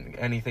wasn't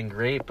anything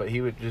great, but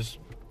he would just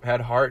had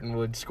heart and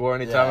would score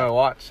anytime I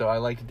watched. So I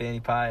liked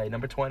Danny Paille,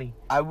 number 20.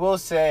 I will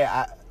say,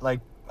 I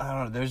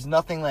don't know. There's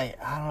nothing like,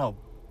 I don't know.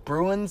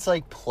 Bruins,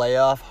 like,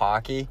 playoff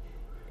hockey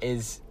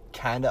is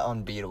kind of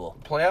unbeatable.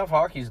 Playoff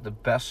hockey is the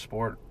best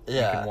sport you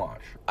can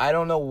watch. I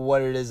don't know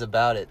what it is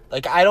about it.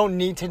 Like, I don't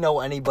need to know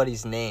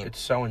anybody's name. It's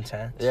so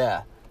intense.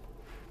 Yeah.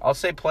 I'll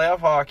say playoff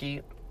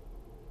hockey,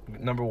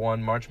 number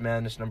 1. March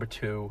Madness, number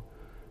 2.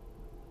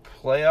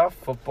 Playoff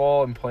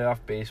football and playoff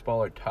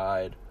baseball are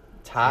tied.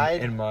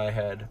 Tied? In my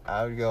head.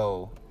 I would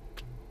go...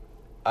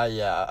 I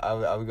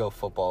would go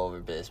football over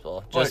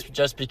baseball.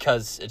 Just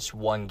because it's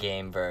one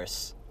game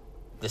versus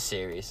the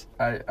series.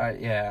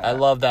 I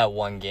love that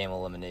one game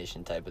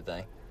elimination type of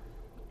thing.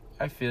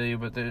 I feel you,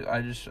 but I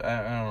don't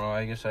know.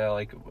 I guess I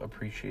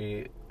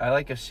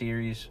like a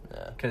series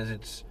because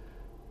it's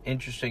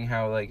interesting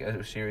how like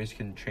a series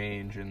can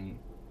change and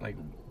like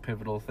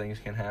pivotal things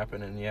can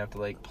happen, and you have to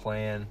like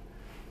plan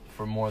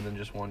for more than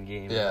just one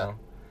game. Yeah. You know?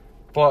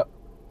 But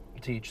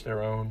to each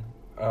their own.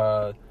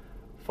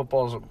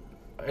 Football's.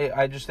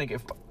 I just think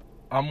if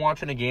I'm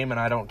watching a game and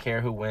I don't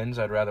care who wins,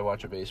 I'd rather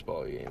watch a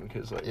baseball game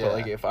because but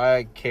like if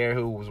I care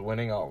who was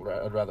winning,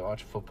 I'd rather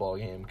watch a football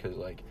game because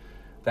like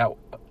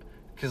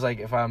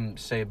if I'm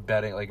say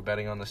betting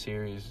on the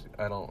series,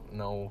 I don't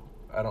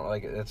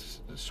like it. It's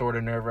sort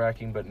of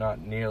nerve-wracking, but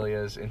not nearly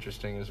as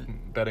interesting as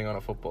betting on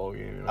a football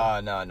game. You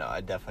know? No,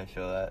 I definitely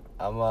feel that.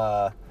 I don't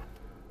know.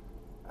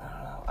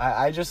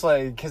 I just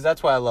like because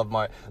that's why I love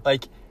Mario.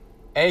 Like,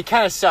 and it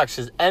kind of sucks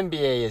because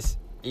NBA is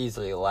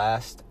easily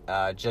last,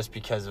 just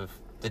because of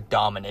the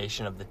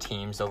domination of the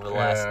teams over the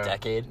last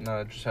decade. No,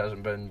 it just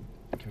hasn't been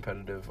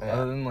competitive. Yeah.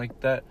 Other than like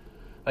that,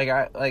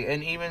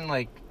 and even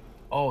like,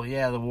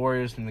 the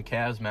Warriors and the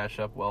Cavs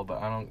matched up well,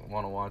 but I don't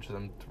want to watch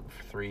them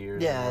for 3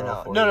 years. Yeah,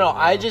 no.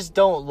 I just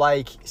don't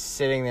like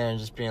sitting there and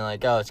just being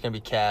like, oh, it's gonna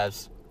be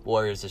Cavs,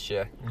 Warriors this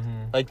year,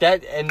 like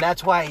that, and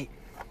that's why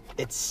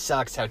it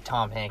sucks how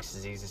Tom Hanks'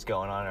 disease is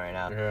going on right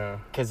now. Yeah,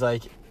 because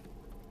like.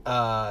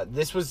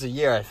 This was the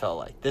year I felt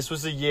like. This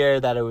was the year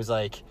that it was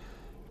like,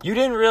 you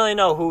didn't really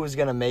know who was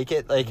going to make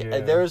it. Like,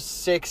 there was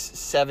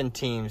 6-7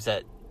 teams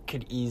that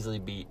could easily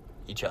beat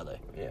each other.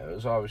 Yeah, it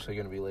was obviously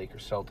going to be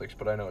Lakers, Celtics,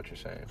 but I know what you're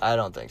saying. I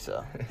don't think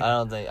so.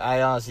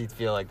 I honestly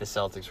feel like the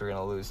Celtics were going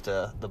to lose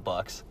to the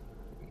Bucks.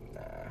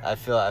 Nah. I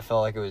felt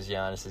like it was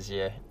Giannis'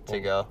 year to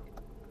go.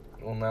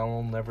 Well, now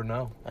we'll never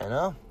know. I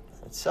know.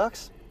 It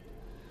sucks.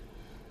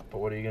 But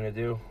what are you going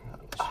to do?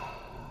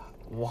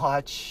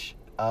 Watch,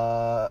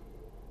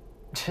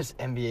 just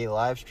NBA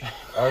live stream.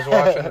 I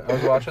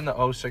was watching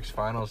the 06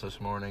 finals this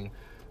morning.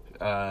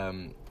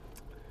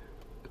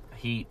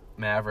 Heat,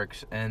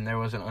 Mavericks, and there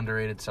was an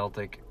underrated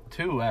Celtic,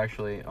 2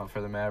 actually,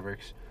 for the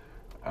Mavericks.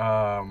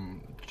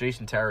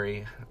 Jason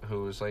Terry,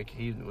 who was like,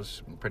 he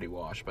was pretty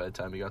washed by the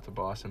time he got to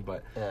Boston,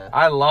 but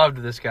I loved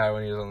this guy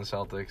when he was on the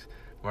Celtics.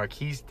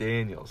 Marquise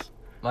Daniels.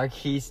 You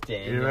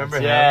remember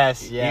him?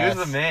 Yes. He was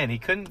the man. He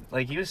couldn't,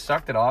 like, he was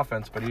sucked at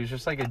offense, but he was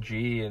just like a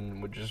G and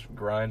would just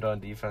grind on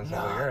defense. I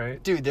was like, all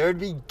right. Dude, there would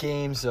be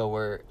games, though,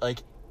 where, like,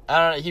 I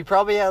don't know, he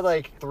probably had,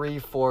 like,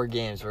 3-4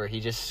 games where he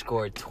just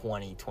scored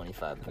 20,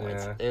 25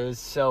 points. Yeah. It was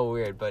so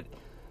weird, but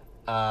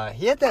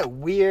he had that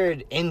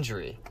weird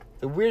injury.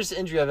 The weirdest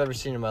injury I've ever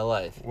seen in my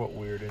life. What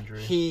weird injury?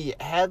 He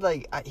had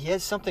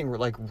something,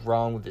 like,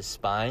 wrong with his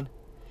spine.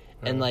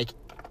 And, like,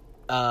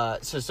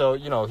 so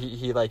you know,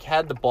 he, like,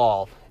 had the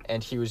ball,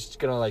 and he was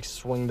going to, like,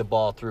 swing the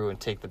ball through and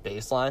take the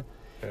baseline.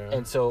 Yeah.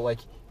 And so, like,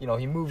 you know,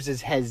 he moves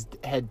his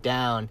head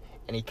down,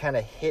 and he kind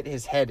of hit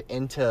his head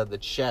into the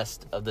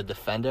chest of the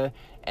defender,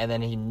 and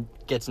then he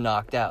gets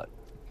knocked out.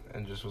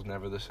 And just was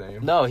never the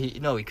same? No, he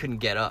couldn't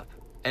get up.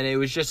 And it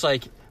was just,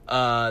 like,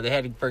 they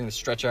had to bring the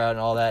stretcher out and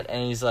all that,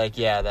 and he's like,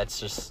 yeah, that's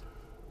just,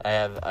 I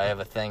have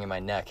a thing in my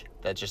neck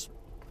that just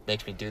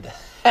makes me do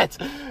that.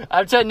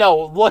 I'm telling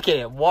no, look at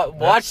it.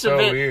 Watch the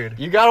video. Weird.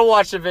 You gotta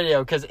watch the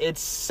video because it's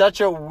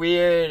such a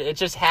weird. It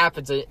just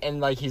happens, and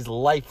like he's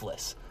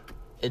lifeless.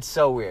 It's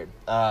so weird.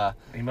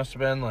 He must have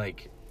been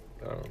like,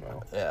 I don't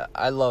know. Yeah,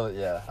 I love it.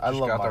 Yeah, I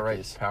love. Got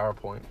Marquise. the right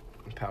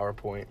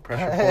PowerPoint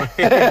pressure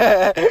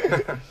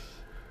point.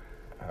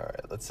 All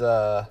right, let's.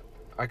 I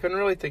couldn't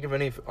really think of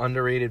any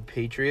underrated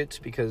Patriots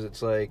because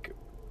it's like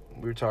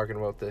we were talking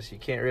about this. You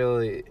can't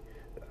really.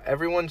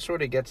 Everyone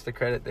sort of gets the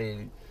credit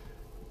they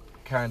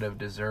kind of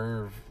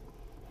deserve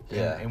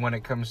Yeah. And when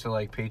it comes to,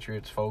 like,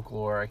 Patriots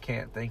folklore, I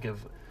can't think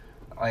of...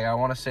 Like, I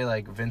want to say,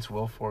 like, Vince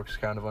Wilfork's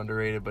kind of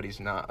underrated, but he's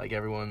not. Like,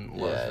 everyone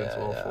loves Vince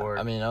Wilfork.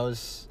 I mean, I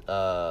was...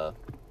 I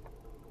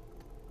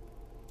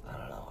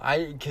don't know.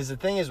 Because the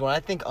thing is, when I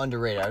think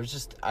underrated,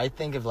 I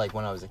think of, like,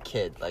 when I was a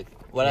kid. Like,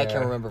 what I can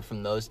remember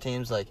from those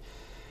teams, like,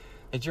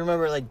 do you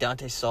remember, like,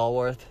 Dante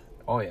Stallworth?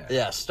 Oh, yeah.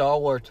 Yeah,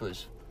 Stallworth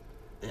was...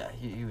 Yeah,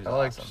 he was I awesome.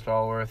 like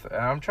Stallworth. And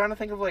I'm trying to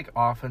think of, like,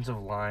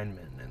 offensive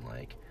linemen. And,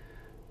 like...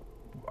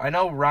 I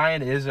know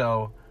Ryan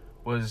Izzo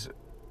was...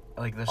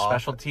 Like, the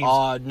special teams...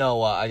 Oh,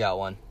 no, I got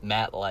one.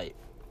 Matt Light.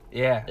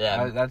 Yeah.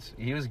 Yeah.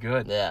 He was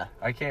good. Yeah.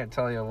 I can't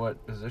tell you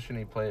what position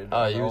he played Oh,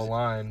 on he the was...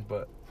 line,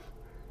 but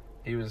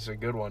he was a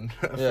good one.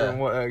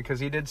 Yeah. Because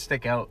he did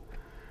stick out.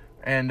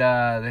 And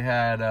they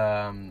had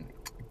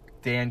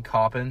Dan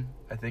Coppin.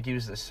 I think he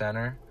was the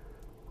center.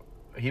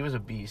 He was a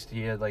beast.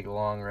 He had, like,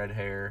 long red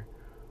hair.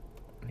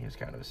 And he was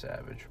kind of a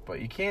savage.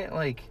 But you can't,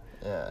 like...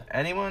 Yeah.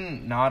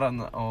 Anyone not on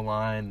the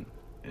O-line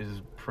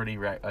is pretty...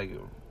 like...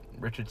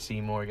 Richard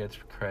Seymour gets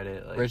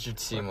credit. Like, Richard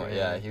Seymour,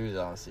 yeah, he was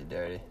honestly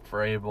dirty.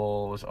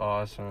 Vrabel was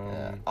awesome.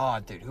 Yeah. Oh,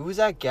 dude, who was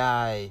that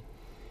guy?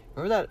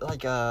 Remember that,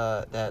 like,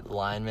 that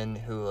lineman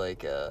who,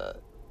 like,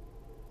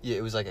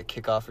 it was like a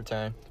kickoff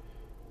return?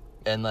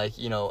 And, like,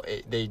 you know,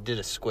 they did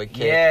a squid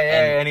kick.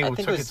 Yeah, and he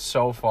took it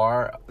so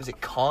far. Was it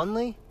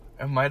Conley?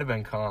 It might have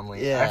been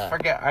Conley. Yeah. I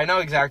forget. I know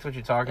exactly what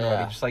you're talking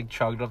about. He just, like,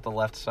 chugged up the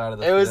left side of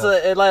the field. It was,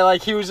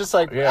 like, he was just,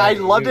 like, I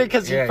loved it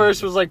because he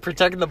first was, like,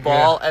 protecting the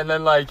ball, and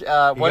then, like,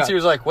 once he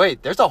was like,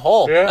 wait, there's a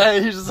hole. Yeah.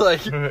 And he just, like...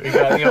 he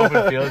got in the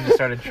open field and just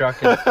started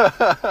trucking.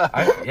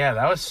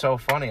 That was so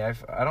funny. I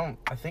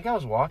think I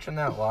was watching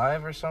that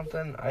live or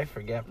something. I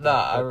forget.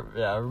 I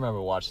remember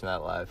watching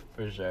that live,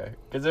 for sure.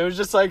 Because it was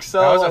just, like,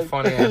 so... That was a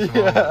funny-ass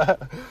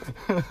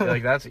moment.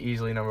 Like, that's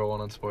easily number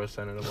one on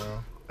SportsCenter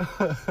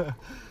tomorrow.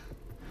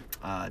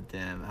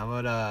 Damn. How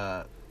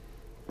about,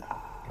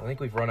 I think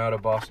we've run out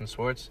of Boston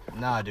sports.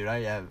 Nah, dude,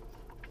 I have...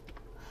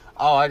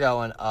 Oh, I got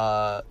one.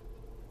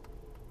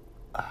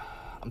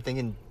 I'm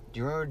thinking, do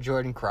you remember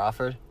Jordan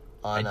Crawford?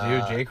 I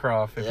do, J.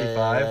 Croft,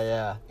 55.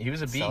 Yeah. He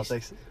was a beast.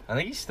 Celtics. I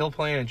think he's still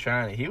playing in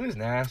China. He was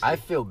nasty. I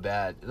feel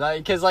bad.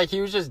 Because, like,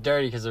 he was just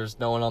dirty because there was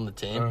no one on the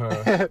team.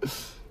 But,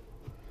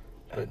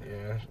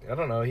 yeah, I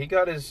don't know. He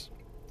got his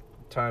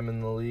time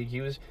in the league.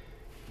 He was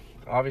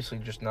obviously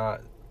just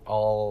not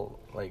all,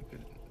 like...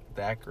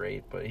 that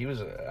great, but he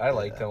was. I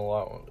liked him a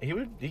lot.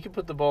 He could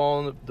put the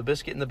ball in the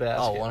biscuit in the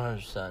basket. Oh,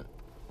 100%.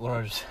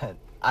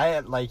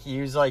 100%.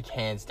 He was like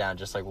hands down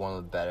just like one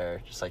of the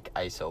better just like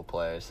ISO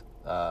players.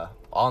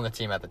 On the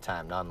team at the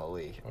time, not in the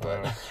league.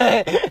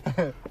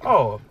 But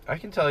oh, I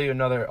can tell you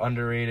another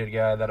underrated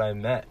guy that I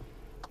met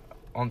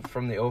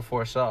from the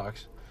 04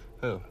 Sox.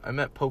 Who? I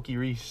met Pokey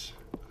Reese.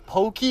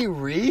 Pokey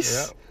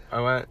Reese?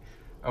 Yeah.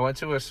 I went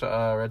to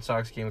a Red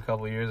Sox game a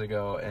couple years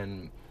ago,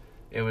 and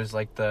it was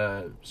like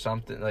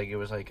it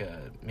was like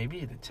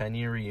maybe the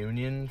 10-year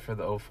reunion for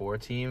the 04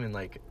 team, and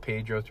like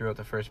Pedro threw out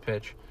the first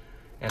pitch,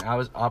 and I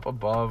was up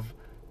above.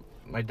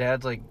 My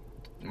dad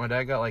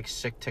got like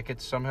sick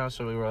tickets somehow,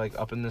 so we were like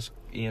up in this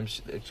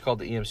EMC. It's called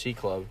the EMC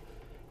Club,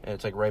 and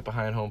it's like right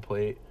behind home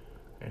plate,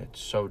 and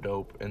it's so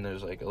dope. And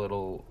there's like a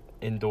little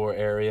indoor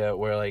area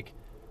where like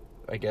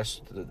I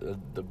guess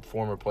the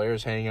former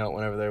players hang out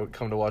whenever they would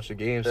come to watch the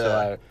game. So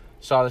I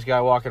saw this guy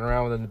walking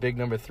around with the big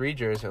number 3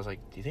 jersey. I was like,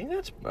 do you think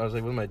that's... I was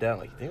like with my dad,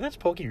 like, do you think that's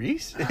Pokey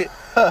Reese?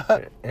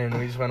 And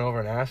we just went over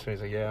and asked him.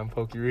 He's like, yeah, I'm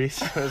Pokey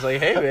Reese. I was like,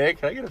 hey, man,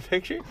 can I get a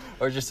picture?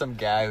 Or just some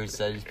guy who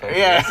said he's Pokey Reese.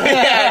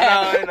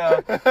 Yeah, I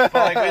know. But,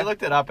 like, we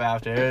looked it up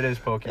after. It is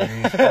Pokey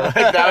Reese. But,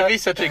 like, that would be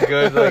such a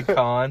good, like,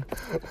 con.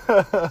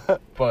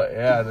 But,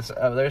 yeah,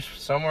 there's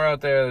somewhere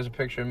out there, there's a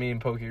picture of me and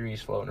Pokey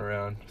Reese floating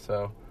around.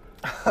 So,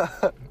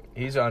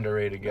 he's an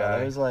underrated guy.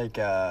 There's, like,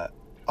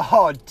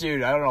 oh,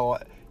 dude, I don't know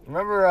what... Do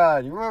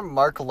you remember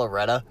Mark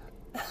Loretta?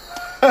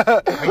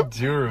 I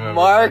do remember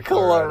Mark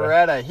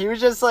Loretta. He was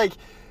just like,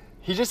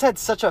 he just had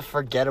such a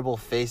forgettable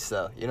face,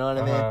 though. You know what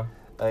I mean?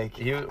 Like,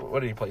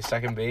 what did he play?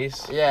 Second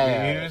base?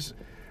 Yeah. He was.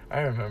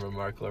 I remember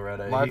Mark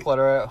Loretta.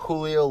 Loretta,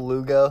 Julio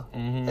Lugo.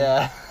 Mm-hmm.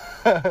 Yeah.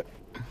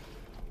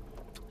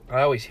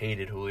 I always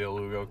hated Julio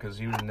Lugo because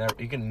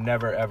he could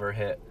never ever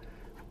hit.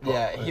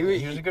 Yeah, he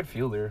was a good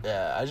fielder.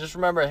 Yeah, I just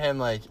remember him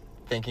like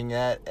thinking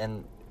that,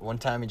 and one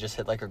time he just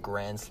hit like a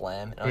grand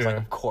slam, and I was like,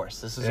 of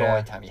course, this is the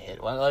only time you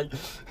hit one. Like,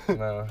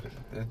 no,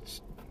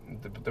 it's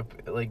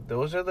like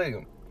those are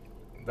that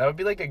would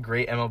be like a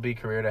great MLB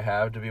career to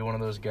have, to be one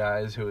of those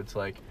guys who it's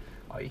like,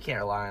 oh, you can't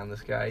rely on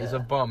this guy. He's a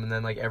bum, and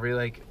then like every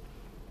like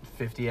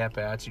 50 at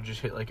bats, you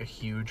just hit like a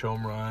huge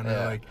home run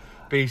or like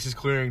bases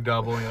clearing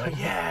double, and you're like,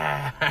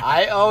 yeah.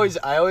 I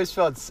always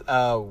felt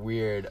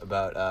weird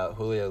about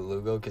Julio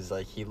Lugo because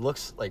like he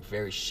looks like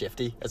very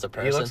shifty as a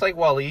person. He looks like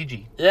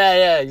Waligi.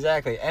 Yeah,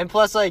 exactly. And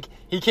plus, like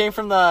he came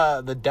from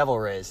the Devil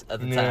Rays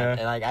at the time,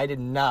 and like I did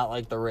not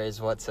like the Rays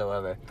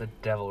whatsoever. The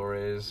Devil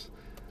Rays.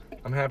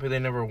 I'm happy they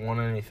never won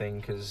anything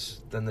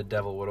because then the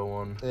Devil would have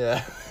won.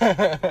 Yeah.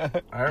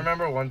 I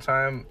remember one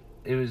time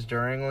it was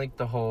during like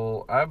the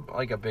whole. I'm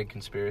like a big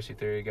conspiracy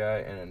theory guy,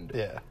 and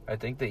I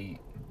think it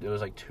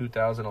was like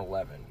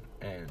 2011,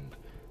 and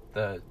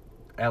the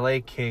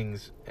L.A.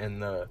 Kings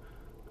and the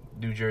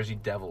New Jersey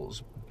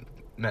Devils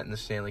met in the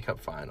Stanley Cup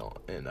final,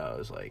 and I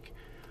was like,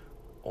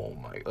 oh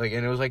my, like,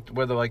 and it was like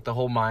where the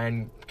whole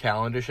Mayan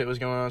calendar shit was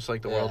going on. So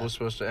like the world was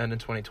supposed to end in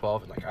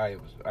 2012, and like I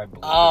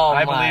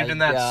believed in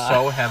that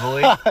so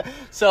heavily.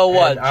 So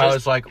what? I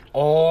was like,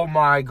 oh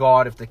my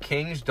god, if the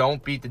Kings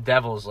don't beat the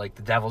Devils, like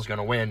the Devils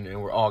gonna win,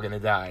 and we're all gonna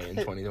die in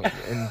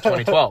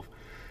 2012.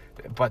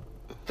 But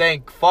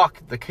thank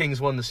fuck the Kings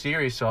won the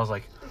series, so I was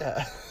like,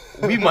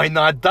 we might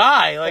not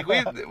die. Like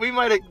we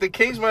might have, the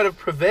Kings might have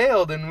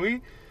prevailed, and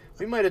we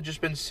might have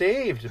just been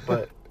saved,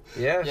 but.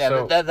 Yeah,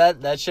 so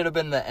that should have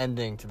been the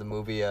ending to the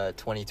movie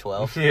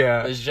 2012.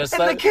 Yeah, it was just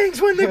and the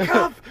Kings win the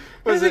cup.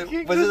 Was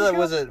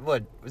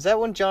that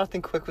when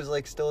Jonathan Quick was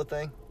like still a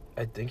thing?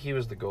 I think he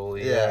was the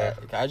goalie. Yeah.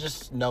 I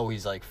just know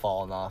he's like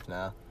falling off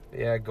now.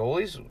 Yeah,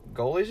 goalies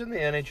in the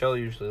NHL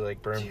usually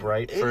like burn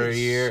bright for a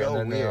year, and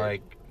then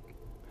weird.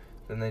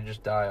 Then they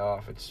just die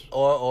off. It's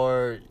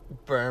or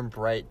burn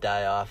bright,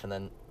 die off, and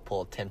then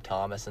pull Tim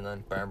Thomas and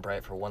then burn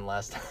bright for one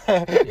last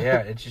time. Yeah,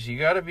 it's just you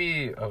got to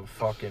be a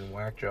fucking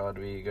whack job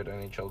to be a good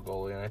NHL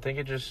goalie, and I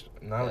think there's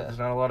not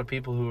a lot of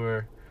people who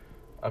are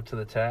up to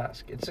the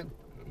task. It's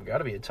got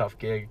to be a tough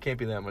gig. It can't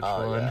be that much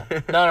fun.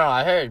 Yeah. No,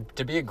 I heard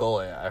to be a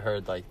goalie. I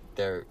heard like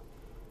they're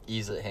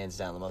easily hands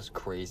down the most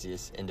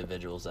craziest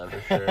individuals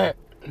ever.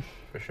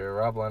 For sure.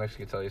 Rob Lennox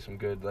could tell you some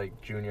good like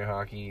junior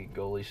hockey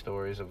goalie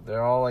stories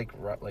they're all like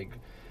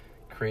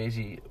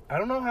crazy. I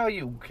don't know how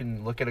you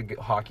can look at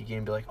a hockey game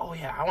and be like, oh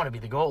yeah, I want to be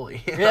the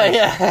goalie.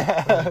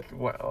 Yeah. Like,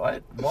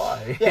 what?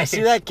 Why? Yeah,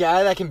 see that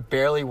guy that can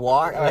barely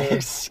walk,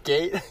 like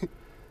skate?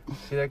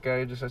 See that guy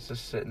who just has to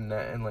sit in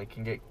net and like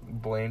can get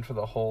blamed for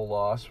the whole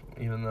loss,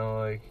 even though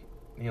like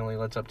he only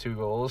lets up 2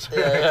 goals.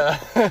 Yeah.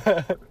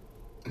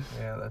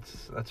 Yeah,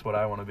 that's what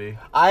I want to be.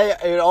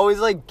 It always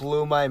like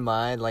blew my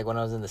mind like when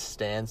I was in the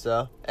stands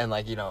though, and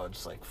like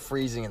just like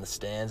freezing in the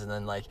stands, and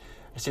then like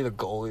I see the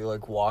goalie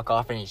like walk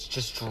off and he's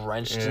just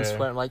drenched in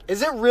sweat. I'm like,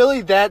 is it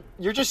really that?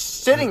 You're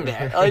just sitting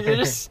there, like you're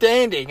just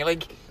standing,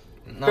 like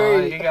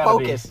very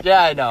focused.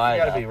 Yeah, I know. You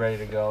gotta be ready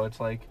to go. It's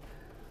like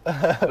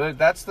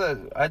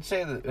I'd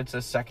say that it's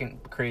the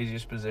second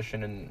craziest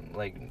position in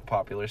like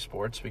popular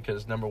sports,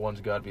 because number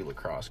one's got to be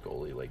lacrosse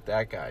goalie. Like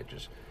that guy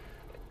just.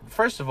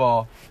 First of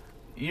all,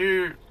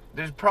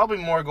 there's probably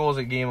more goals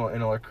a game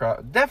in a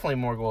lacrosse. Definitely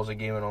more goals a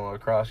game in a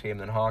lacrosse game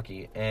than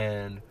hockey,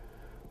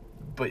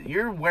 but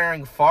you're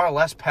wearing far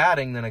less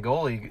padding than a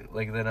goalie,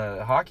 like than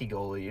a hockey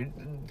goalie.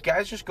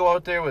 Guys just go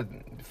out there with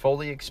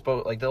fully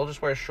exposed, like they'll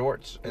just wear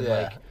shorts and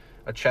like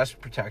a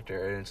chest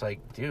protector, and it's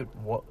like, dude,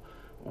 what?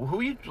 Who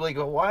are you, like,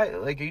 why,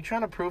 like, are you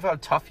trying to prove how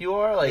tough you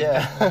are? Like,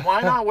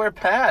 why not wear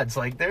pads?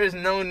 Like, there is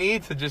no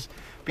need to just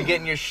be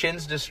getting your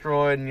shins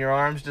destroyed and your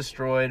arms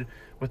destroyed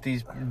with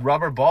these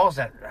rubber balls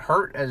that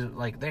hurt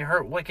they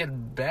hurt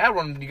wicked bad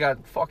when you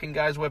got fucking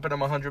guys whipping them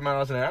 100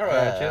 miles an hour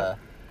at you.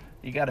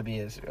 You got to be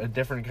a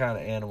different kind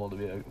of animal to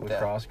be a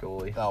lacrosse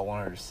goalie. Oh,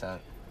 100%.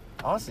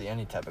 Honestly,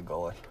 any type of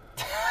goalie.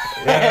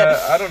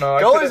 Yeah, I don't know.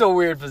 Goalie's a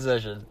weird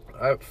position.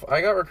 I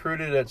got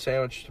recruited at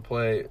Sandwich to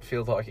play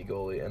field hockey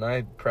goalie, and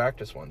I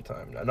practiced one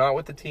time. Not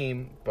with the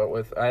team, but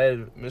I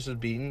had Mrs.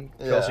 Beaton,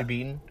 Kelsey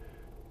Beaton.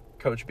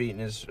 Coach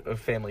Beaton is a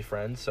family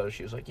friend, so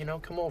she was like,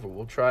 come over,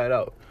 we'll try it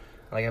out.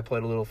 Like, I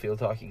played a little field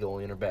hockey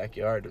goalie in her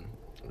backyard, and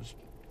it was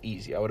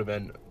easy. I would have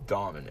been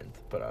dominant,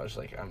 but I was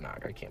like,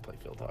 I can't play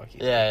field hockey.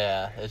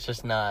 Yeah, it's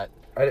just not.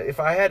 If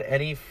I had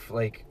any,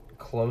 like,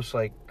 close,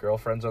 like,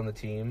 girlfriends on the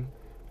team,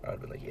 I'd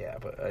been like, yeah,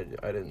 but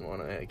I didn't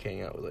want to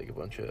hang out with, like, a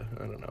bunch of, I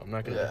don't know, I'm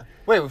not going to. Yeah.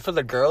 Wait, for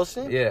the girls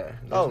team? Yeah.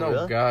 There's no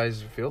really?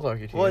 Guys field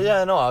hockey team. Well,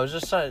 yeah, no, I was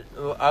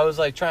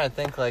trying to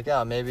think, like,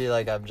 maybe,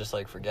 like, I'm just,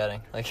 like,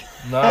 forgetting. Like.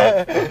 No,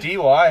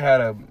 DY had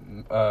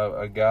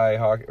a guy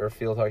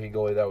field hockey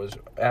goalie that was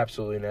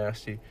absolutely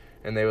nasty,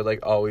 and they would,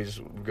 like,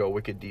 always go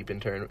wicked deep in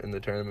the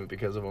tournament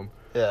because of him.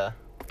 Yeah.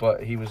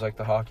 But he was, like,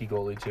 the hockey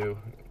goalie, too.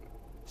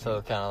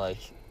 So, kind of, like,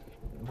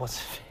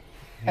 what's...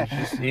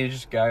 He's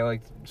just a guy like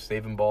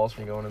saving balls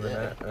from going to the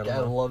net. Guy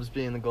who loves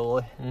being the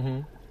goalie. Mm-hmm.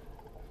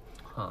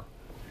 Huh.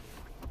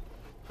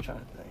 I'm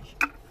trying to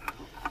think.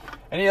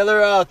 Any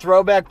other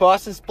throwback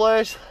Boston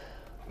players?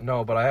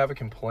 No, but I have a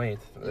complaint.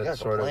 That's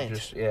sort of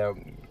just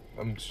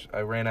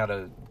I ran out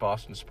of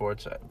Boston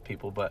sports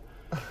people, but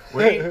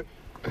where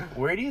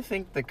do you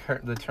think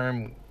the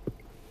term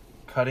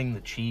cutting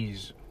the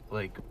cheese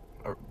like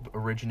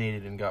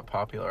originated and got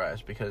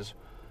popularized? Because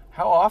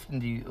how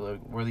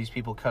often were these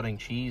people cutting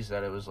cheese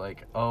that it was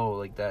like, oh,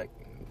 like that,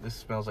 this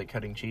smells like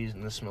cutting cheese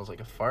and this smells like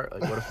a fart?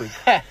 Like,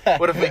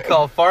 what if we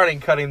call farting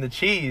cutting the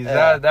cheese?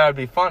 Yeah. That would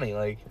be funny.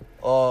 Like,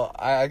 well,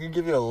 I can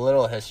give you a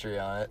little history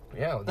on it.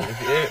 Yeah,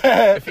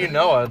 if you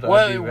know it.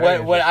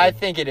 What I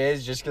think it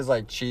is, just because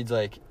like cheese,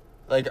 like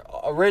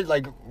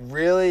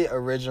really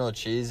original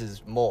cheese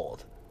is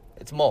mold.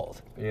 It's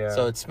mold. Yeah.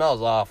 So it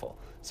smells awful.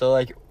 So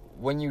like,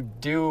 when you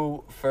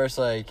do first,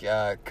 like,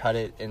 cut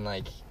it in,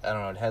 like, I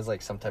don't know, it has,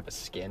 like, some type of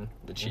skin,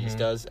 the cheese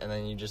does, and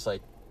then you just,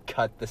 like,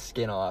 cut the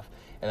skin off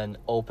and then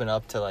open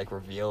up to like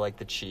reveal like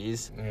the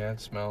cheese. Yeah,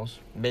 it smells.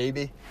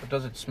 Maybe. But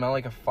does it smell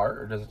like a fart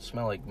or does it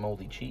smell like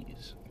moldy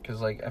cheese?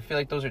 Because like I feel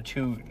like those are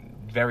two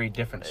very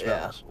different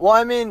smells. Well,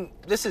 I mean,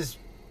 this is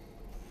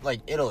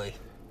like Italy.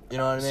 You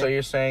know what I mean? So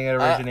you're saying it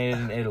originated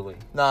in Italy?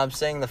 No, I'm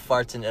saying the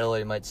farts in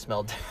Italy might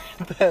smell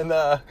different than.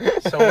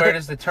 So where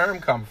does the term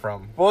come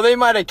from? Well, they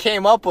might have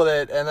came up with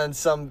it, and then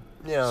some.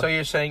 You know. So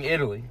you're saying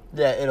Italy?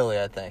 Yeah, Italy.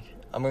 I think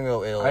I'm gonna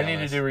go Italy. I need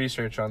to do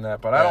research on that,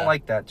 but I don't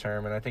like that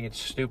term, and I think it's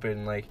stupid.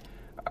 And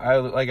I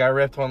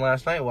ripped one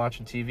last night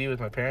watching TV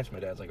with my parents. My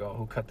dad's like, "Oh,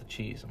 who cut the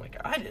cheese?" I'm like,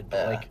 "I did,"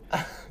 but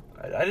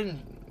I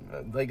didn't.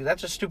 Like,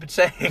 that's a stupid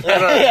saying.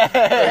 That's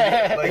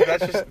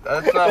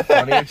not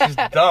funny. It's just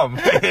dumb.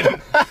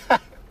 I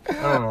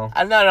don't know.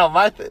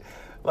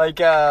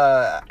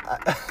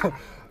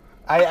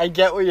 I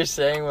get what you're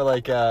saying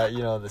with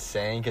the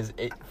saying, because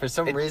for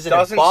some reason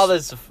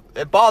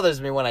it bothers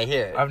me when I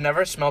hear it. I've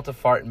never smelt a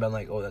fart and been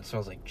like, oh, that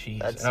smells like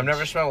cheese. And I've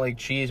never smelled like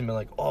cheese and been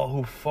like, oh,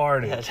 who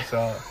farted?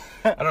 So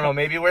I don't know.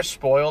 Maybe we're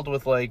spoiled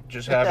with like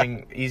just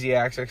having easy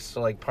access to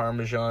like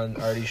Parmesan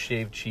already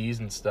shaved cheese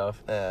and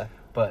stuff. Yeah.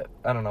 But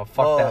I don't know.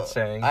 Fuck that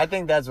saying. I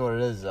think that's what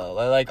it is though.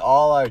 Like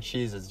all our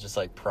cheese is just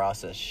like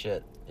processed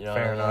shit. You know.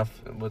 Fair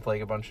enough. With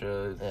like a bunch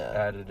of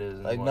additives.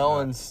 And like whatnot. No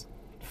one's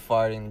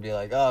farting and be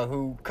like, oh,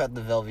 who cut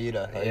the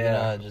Velveeta? Like,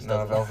 it just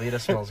doesn't. Velveeta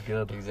smells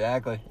good.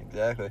 Exactly.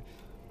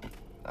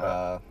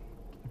 But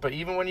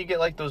even when you get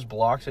like those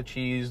blocks of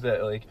cheese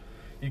that like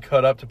you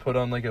cut up to put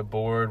on like a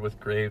board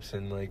with grapes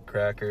and like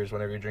crackers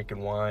whenever you're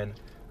drinking wine.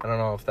 I don't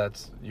know if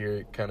that's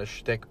your kind of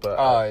shtick, but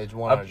it's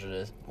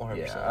 100%.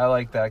 Yeah, I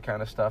like that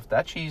kind of stuff.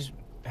 That cheese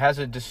has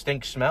a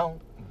distinct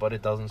smell, but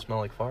it doesn't smell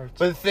like farts.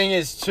 But the thing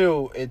is,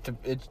 too,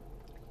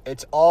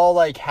 it's all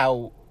like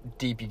how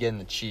deep you get in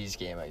the cheese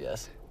game, I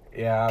guess.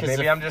 Yeah,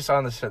 maybe I'm just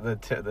on at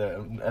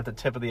the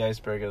tip of the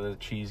iceberg of the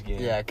cheese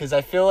game. Yeah, because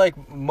I feel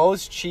like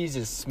most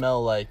cheeses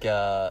smell like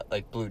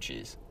blue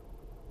cheese.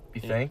 You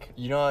think?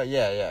 You know,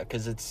 yeah,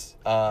 because it's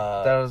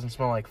that doesn't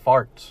smell like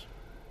farts.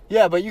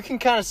 Yeah, but you can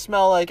kind of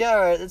smell like, all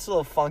right, it's a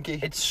little funky.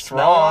 It's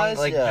strong.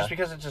 Just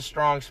because it's a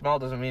strong smell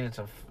doesn't mean it's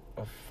a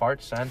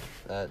fart scent.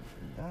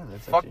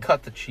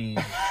 Cut the cheese.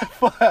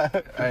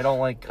 I don't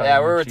like cutting.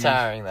 Yeah, we're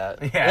retiring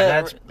that.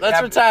 Yeah,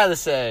 let's retire the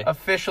saying.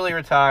 Officially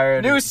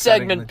retired. New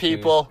segment,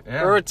 people.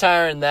 Yeah. We're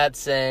retiring that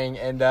saying.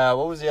 And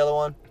what was the other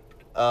one?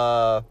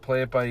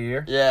 Play it by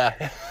ear.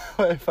 Yeah,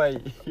 play it by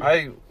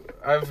ear.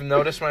 I've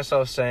noticed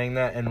myself saying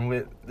that,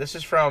 and this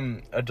is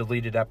from a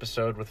deleted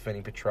episode with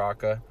Vinny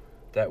Petrarca,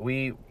 that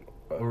we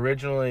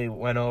originally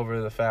went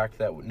over the fact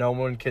that no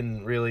one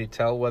can really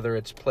tell whether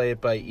it's play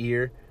it by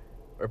ear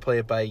or play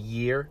it by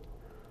year.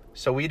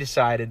 So we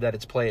decided that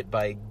it's play it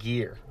by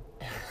gear.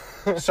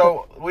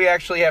 So we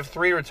actually have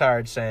 3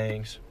 retired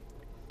sayings.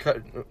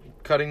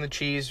 Cutting the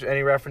cheese,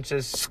 any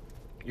references,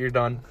 you're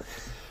done.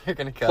 You're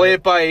going to cut Play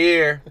it by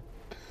ear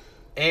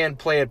and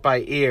play it by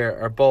ear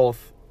are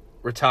both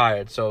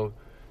retired. So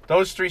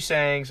those 3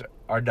 sayings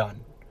are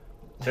done.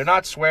 They're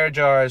not swear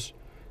jars.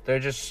 They're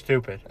just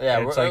stupid.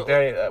 Yeah, it's like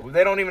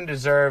they don't even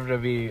deserve to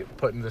be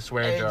put in the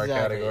swear jar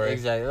category.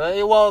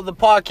 Exactly. Well, the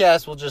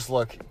podcast will just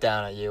look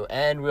down at you,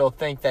 and we'll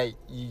think that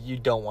you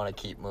don't want to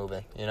keep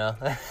moving. You know?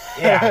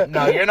 Yeah.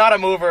 No, you're not a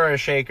mover or a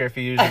shaker if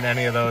you're using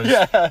any of those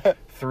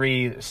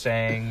 3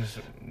 sayings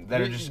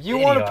that are just. You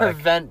want to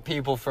prevent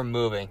people from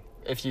moving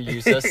if you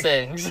use those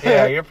things.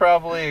 Yeah, you're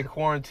probably a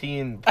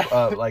quarantine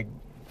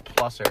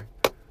pluser.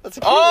 That's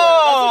a cute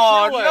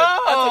word. No!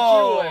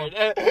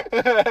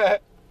 That's a cute word.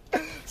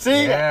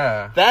 See,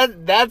 yeah.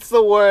 That's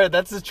the word.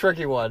 That's the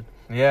tricky one.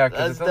 Yeah,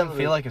 because it doesn't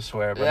feel like a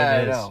swear, but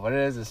it is. I know, but it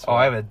is a swear. Oh,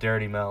 I have a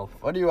dirty mouth.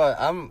 What do you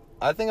want?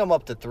 I think I'm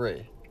up to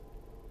 3.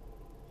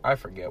 I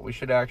forget. We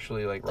should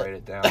actually write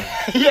it down.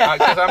 Yeah,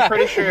 because I'm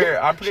pretty sure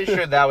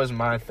that was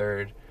my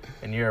 3rd,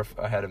 and you're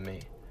ahead of me.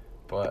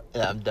 But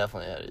yeah, I'm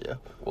definitely ahead of you.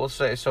 We'll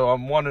say so.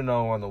 I'm 1-0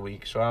 on the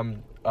week, so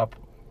I'm up.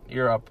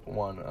 You're up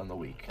 1 on the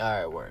week. All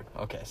right, word.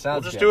 Okay, sounds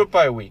We'll good. just do it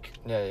by week.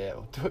 Yeah.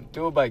 We'll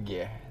do it by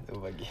gear.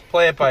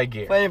 Play it by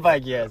gear. Play it by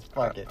gears.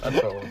 Fuck it. That's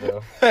what we'll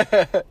do.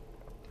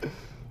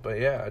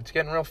 But yeah, it's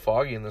getting real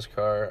foggy in this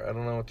car. I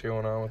don't know what's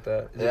going on with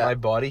that. Is it my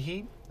body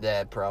heat?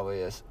 Yeah, it probably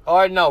is.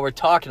 Or no, we're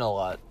talking a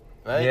lot,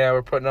 right? Yeah,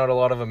 we're putting out a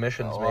lot of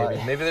emissions.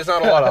 Maybe there's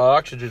not a lot of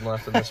oxygen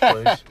left in this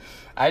place.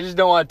 I just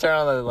don't want to turn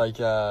on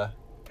the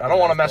I don't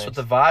want to mess with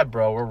the vibe,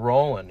 bro. We're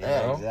rolling, you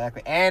know?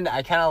 Exactly. And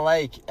I kind of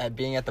like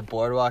being at the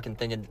boardwalk and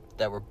thinking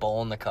that we're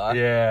bowling the car.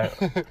 Yeah.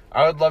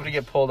 I would love to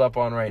get pulled up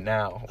on right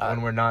now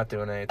when we're not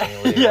doing anything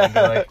illegal. Yeah. And be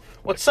like,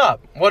 what's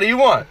up? What do you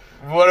want?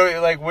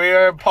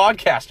 We're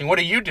podcasting. What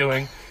are you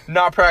doing?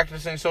 Not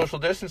practicing social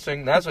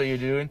distancing. That's what you're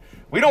doing.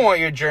 We don't want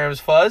your germs,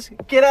 Fuzz.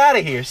 Get out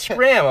of here.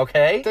 Scram,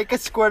 okay? Take a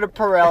squirt of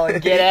Perel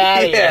and get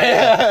out of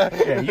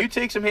here. Yeah, you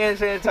take some hand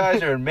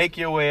sanitizer and make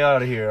your way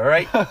out of here, all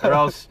right? Or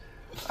else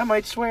I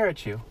might swear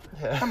at you.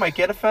 I might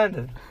get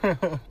offended.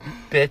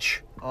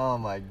 Bitch. Oh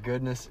my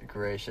goodness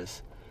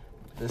gracious.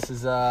 This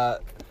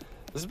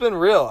has been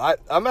real.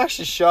 I'm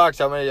actually shocked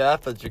how many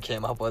athletes you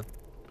came up with.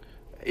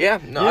 Yeah,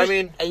 no, I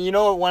mean... And you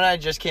know what one I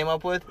just came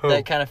up with Who?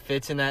 that kind of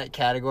fits in that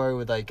category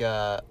with, like,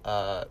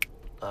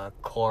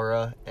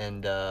 Cora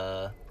and,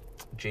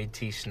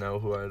 JT Snow,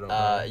 who I don't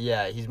know.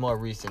 yeah, he's more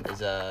recent,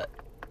 is,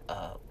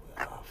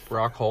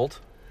 Rock Holt?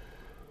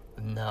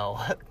 no,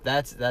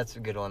 that's a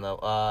good one,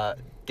 though.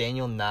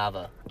 Daniel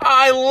Nava.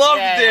 I love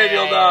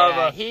Daniel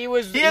Nava. He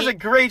He has a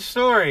great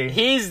story.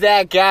 He's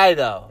that guy,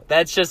 though.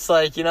 That's just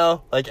like,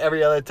 like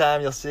every other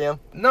time you'll see him.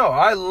 No,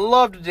 I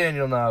loved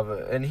Daniel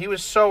Nava, and he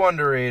was so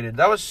underrated.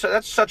 That's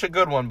such a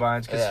good one,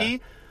 Bynes, because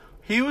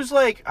he was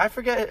like, I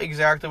forget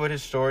exactly what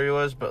his story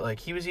was, but like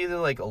he was either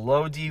like a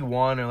low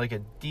D1 or like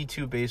a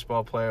D2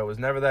 baseball player. Was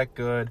never that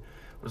good.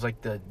 Was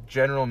like the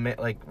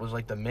was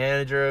like the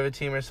manager of a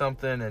team or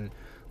something, and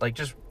like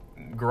just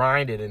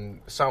grinded and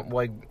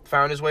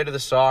found his way to the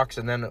Sox.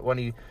 And then when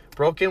he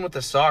broke in with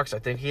the Sox, I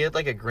think he had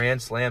like a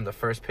grand slam the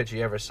first pitch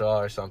he ever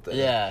saw or something.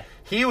 Yeah,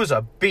 he was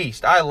a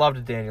beast. I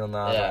loved Daniel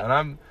Nava,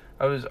 and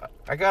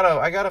I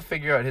gotta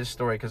figure out his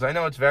story because I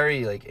know it's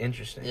very like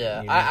interesting.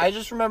 Yeah, I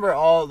just remember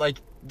all like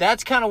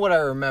that's kind of what I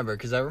remember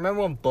because I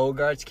remember when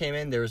Bogarts came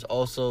in. There was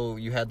also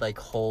you had like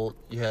Holt.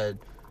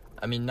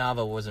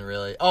 Nava wasn't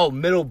really. Oh,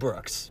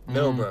 Middlebrooks.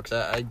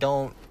 I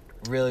don't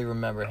really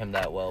remember him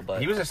that well,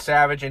 but he was a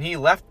savage, and he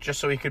left just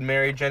so he could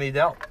marry Jenny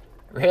Dell.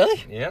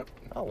 Really? Yep.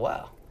 Oh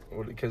wow.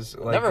 Because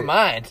like, never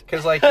mind.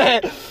 Because like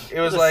it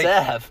was like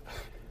Sav.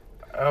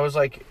 It was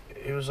like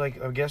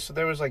I guess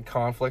there was like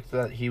conflict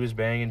that he was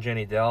banging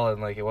Jenny Dell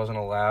and like it wasn't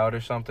allowed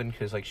or something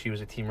because like she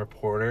was a team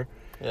reporter.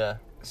 Yeah.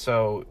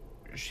 So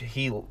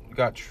he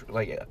got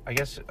I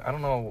guess I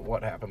don't know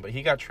what happened, but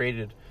he got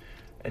traded,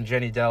 and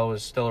Jenny Dell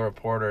was still a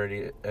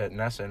reporter at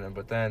Nesson,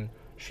 but then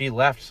she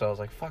left, so I was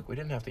like, fuck, we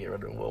didn't have to get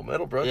rid of Will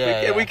Middlebrooks.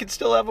 Yeah, we could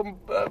still have them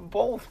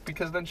both,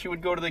 because then she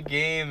would go to the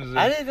games. And...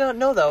 I didn't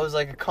know that was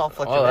like a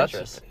conflict of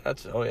interest.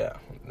 That's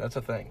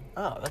a thing.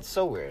 Oh, that's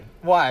so weird.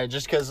 Why?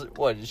 Just because,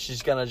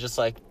 she's going to just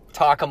like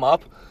talk him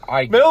up?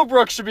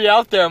 Middlebrooks should be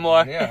out there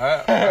more.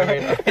 Yeah, I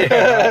mean,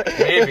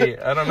 maybe.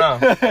 I don't know.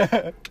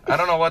 I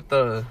don't know what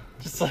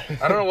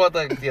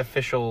the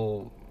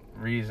official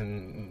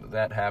reason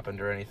that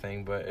happened or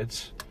anything, but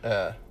it's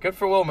good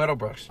for Will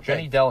Middlebrooks.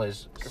 Jenny Dell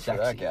is sexy.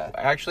 That guy.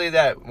 Actually,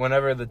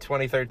 whenever the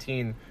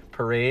 2013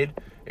 parade,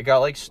 it got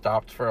like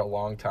stopped for a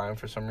long time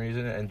for some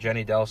reason, and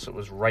Jenny Dell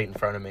was right in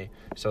front of me.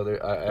 So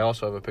I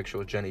also have a picture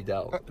with Jenny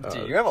Dell.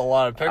 Dude, you have a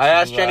lot of pictures. I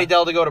asked Jenny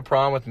Dell to go to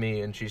prom with me,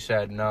 and she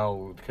said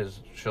no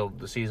because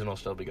the season will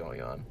still be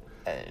going on.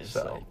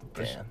 So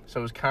it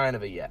was kind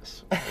of a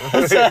yes.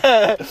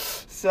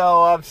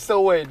 So I'm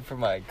still waiting for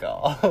my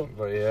call.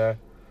 But yeah.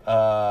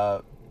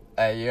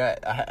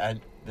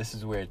 This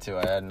is weird too.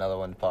 I had another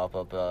one pop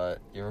up.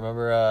 You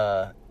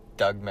remember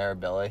Doug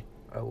Marabelli?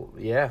 Oh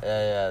yeah.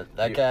 Yeah.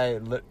 That guy.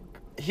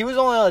 He was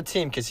only on the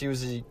team because he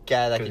was a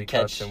guy that could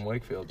catch in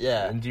Wakefield.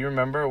 Yeah. And do you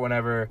remember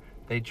whenever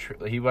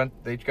he went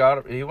to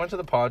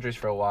the Padres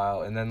for a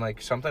while, and then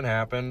like something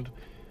happened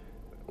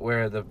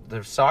where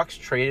the Sox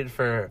traded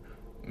for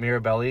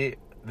Mirabelli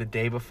the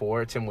day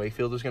before Tim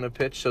Wakefield was going to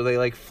pitch, so they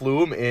like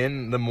flew him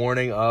in the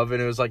morning of,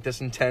 and it was like this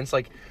intense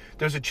like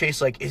there's a chase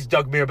like is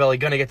Doug Mirabelli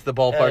going to get to the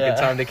ballpark in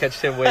time to catch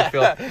Tim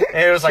Wakefield? And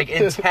it was like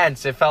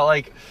intense. It felt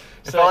like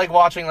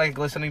watching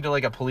listening to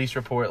like a police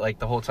report like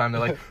the whole time.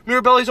 They're like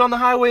Mirabelli's on the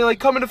highway, like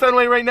coming to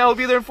Fenway right now. We'll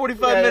be there in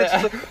 45 minutes.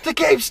 Like, the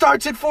game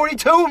starts in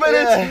 42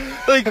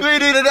 minutes. Like we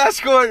need an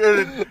escort.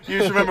 And you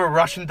just remember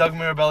rushing Doug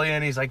Mirabelli,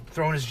 and he's like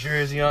throwing his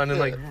jersey on and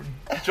like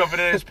jumping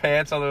in his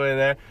pants on the way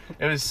there.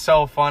 It was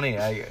so funny.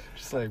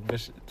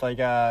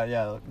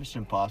 Mission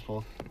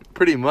Impossible.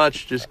 Pretty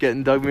much just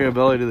getting Doug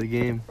Mirabelli to the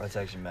game. That's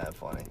actually mad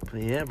funny.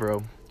 But yeah,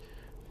 bro.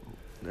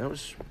 That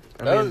was.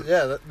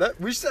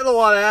 We said a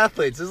lot of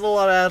athletes. There's a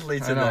lot of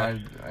athletes in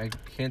there. I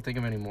can't think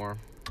of any more.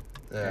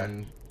 Yeah.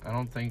 And I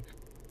don't think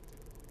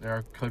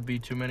there could be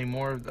too many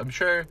more. I'm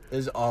sure.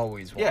 There's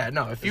always one. Yeah,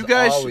 no. If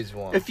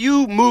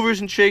you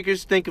movers and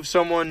shakers think of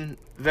someone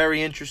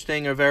very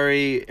interesting or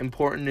very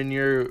important in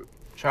your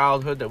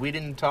childhood that we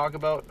didn't talk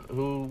about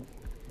who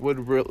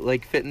would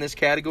fit in this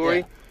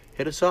category,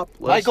 hit us up.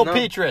 Michael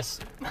Petrus.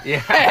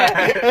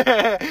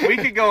 Yeah. We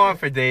could go on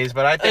for days,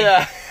 but I think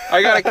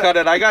I got to cut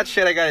it. I got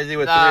shit I got to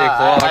do at 3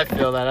 o'clock. I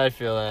feel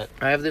that.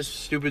 I have this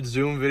stupid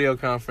Zoom video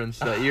conference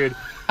that you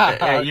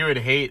would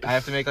hate. I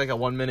have to make like a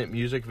 1-minute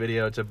music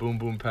video to Boom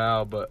Boom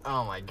Pow, but...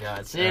 Oh my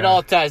God. See, it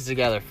all ties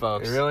together,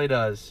 folks. It really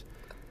does.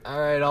 All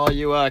right, all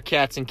you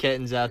cats and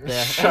kittens out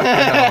there. Shut the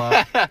hell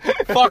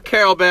up. Fuck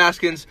Carol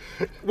Baskins.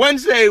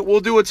 Wednesday, we'll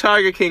do a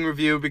Tiger King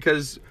review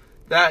because...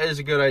 That is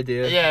a good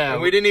idea. Yeah.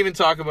 And we didn't even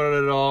talk about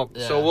it at all.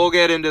 Yeah. So we'll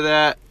get into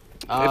that.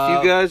 If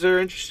you guys are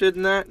interested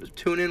in that,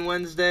 tune in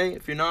Wednesday.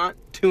 If you're not,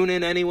 tune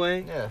in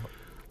anyway. Yeah.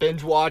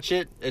 Binge watch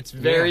it. It's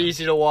very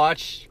easy to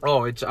watch.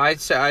 Oh, I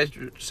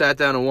sat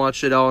down and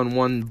watched it all in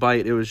one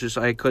bite. It was just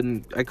I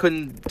couldn't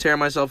tear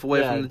myself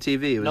away from the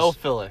TV. It was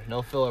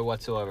no filler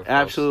whatsoever. Folks.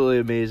 Absolutely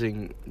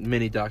amazing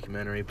mini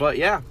documentary. But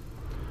yeah.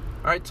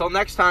 All right, till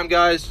next time,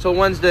 guys. Till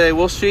Wednesday.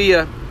 We'll see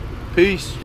ya. Peace.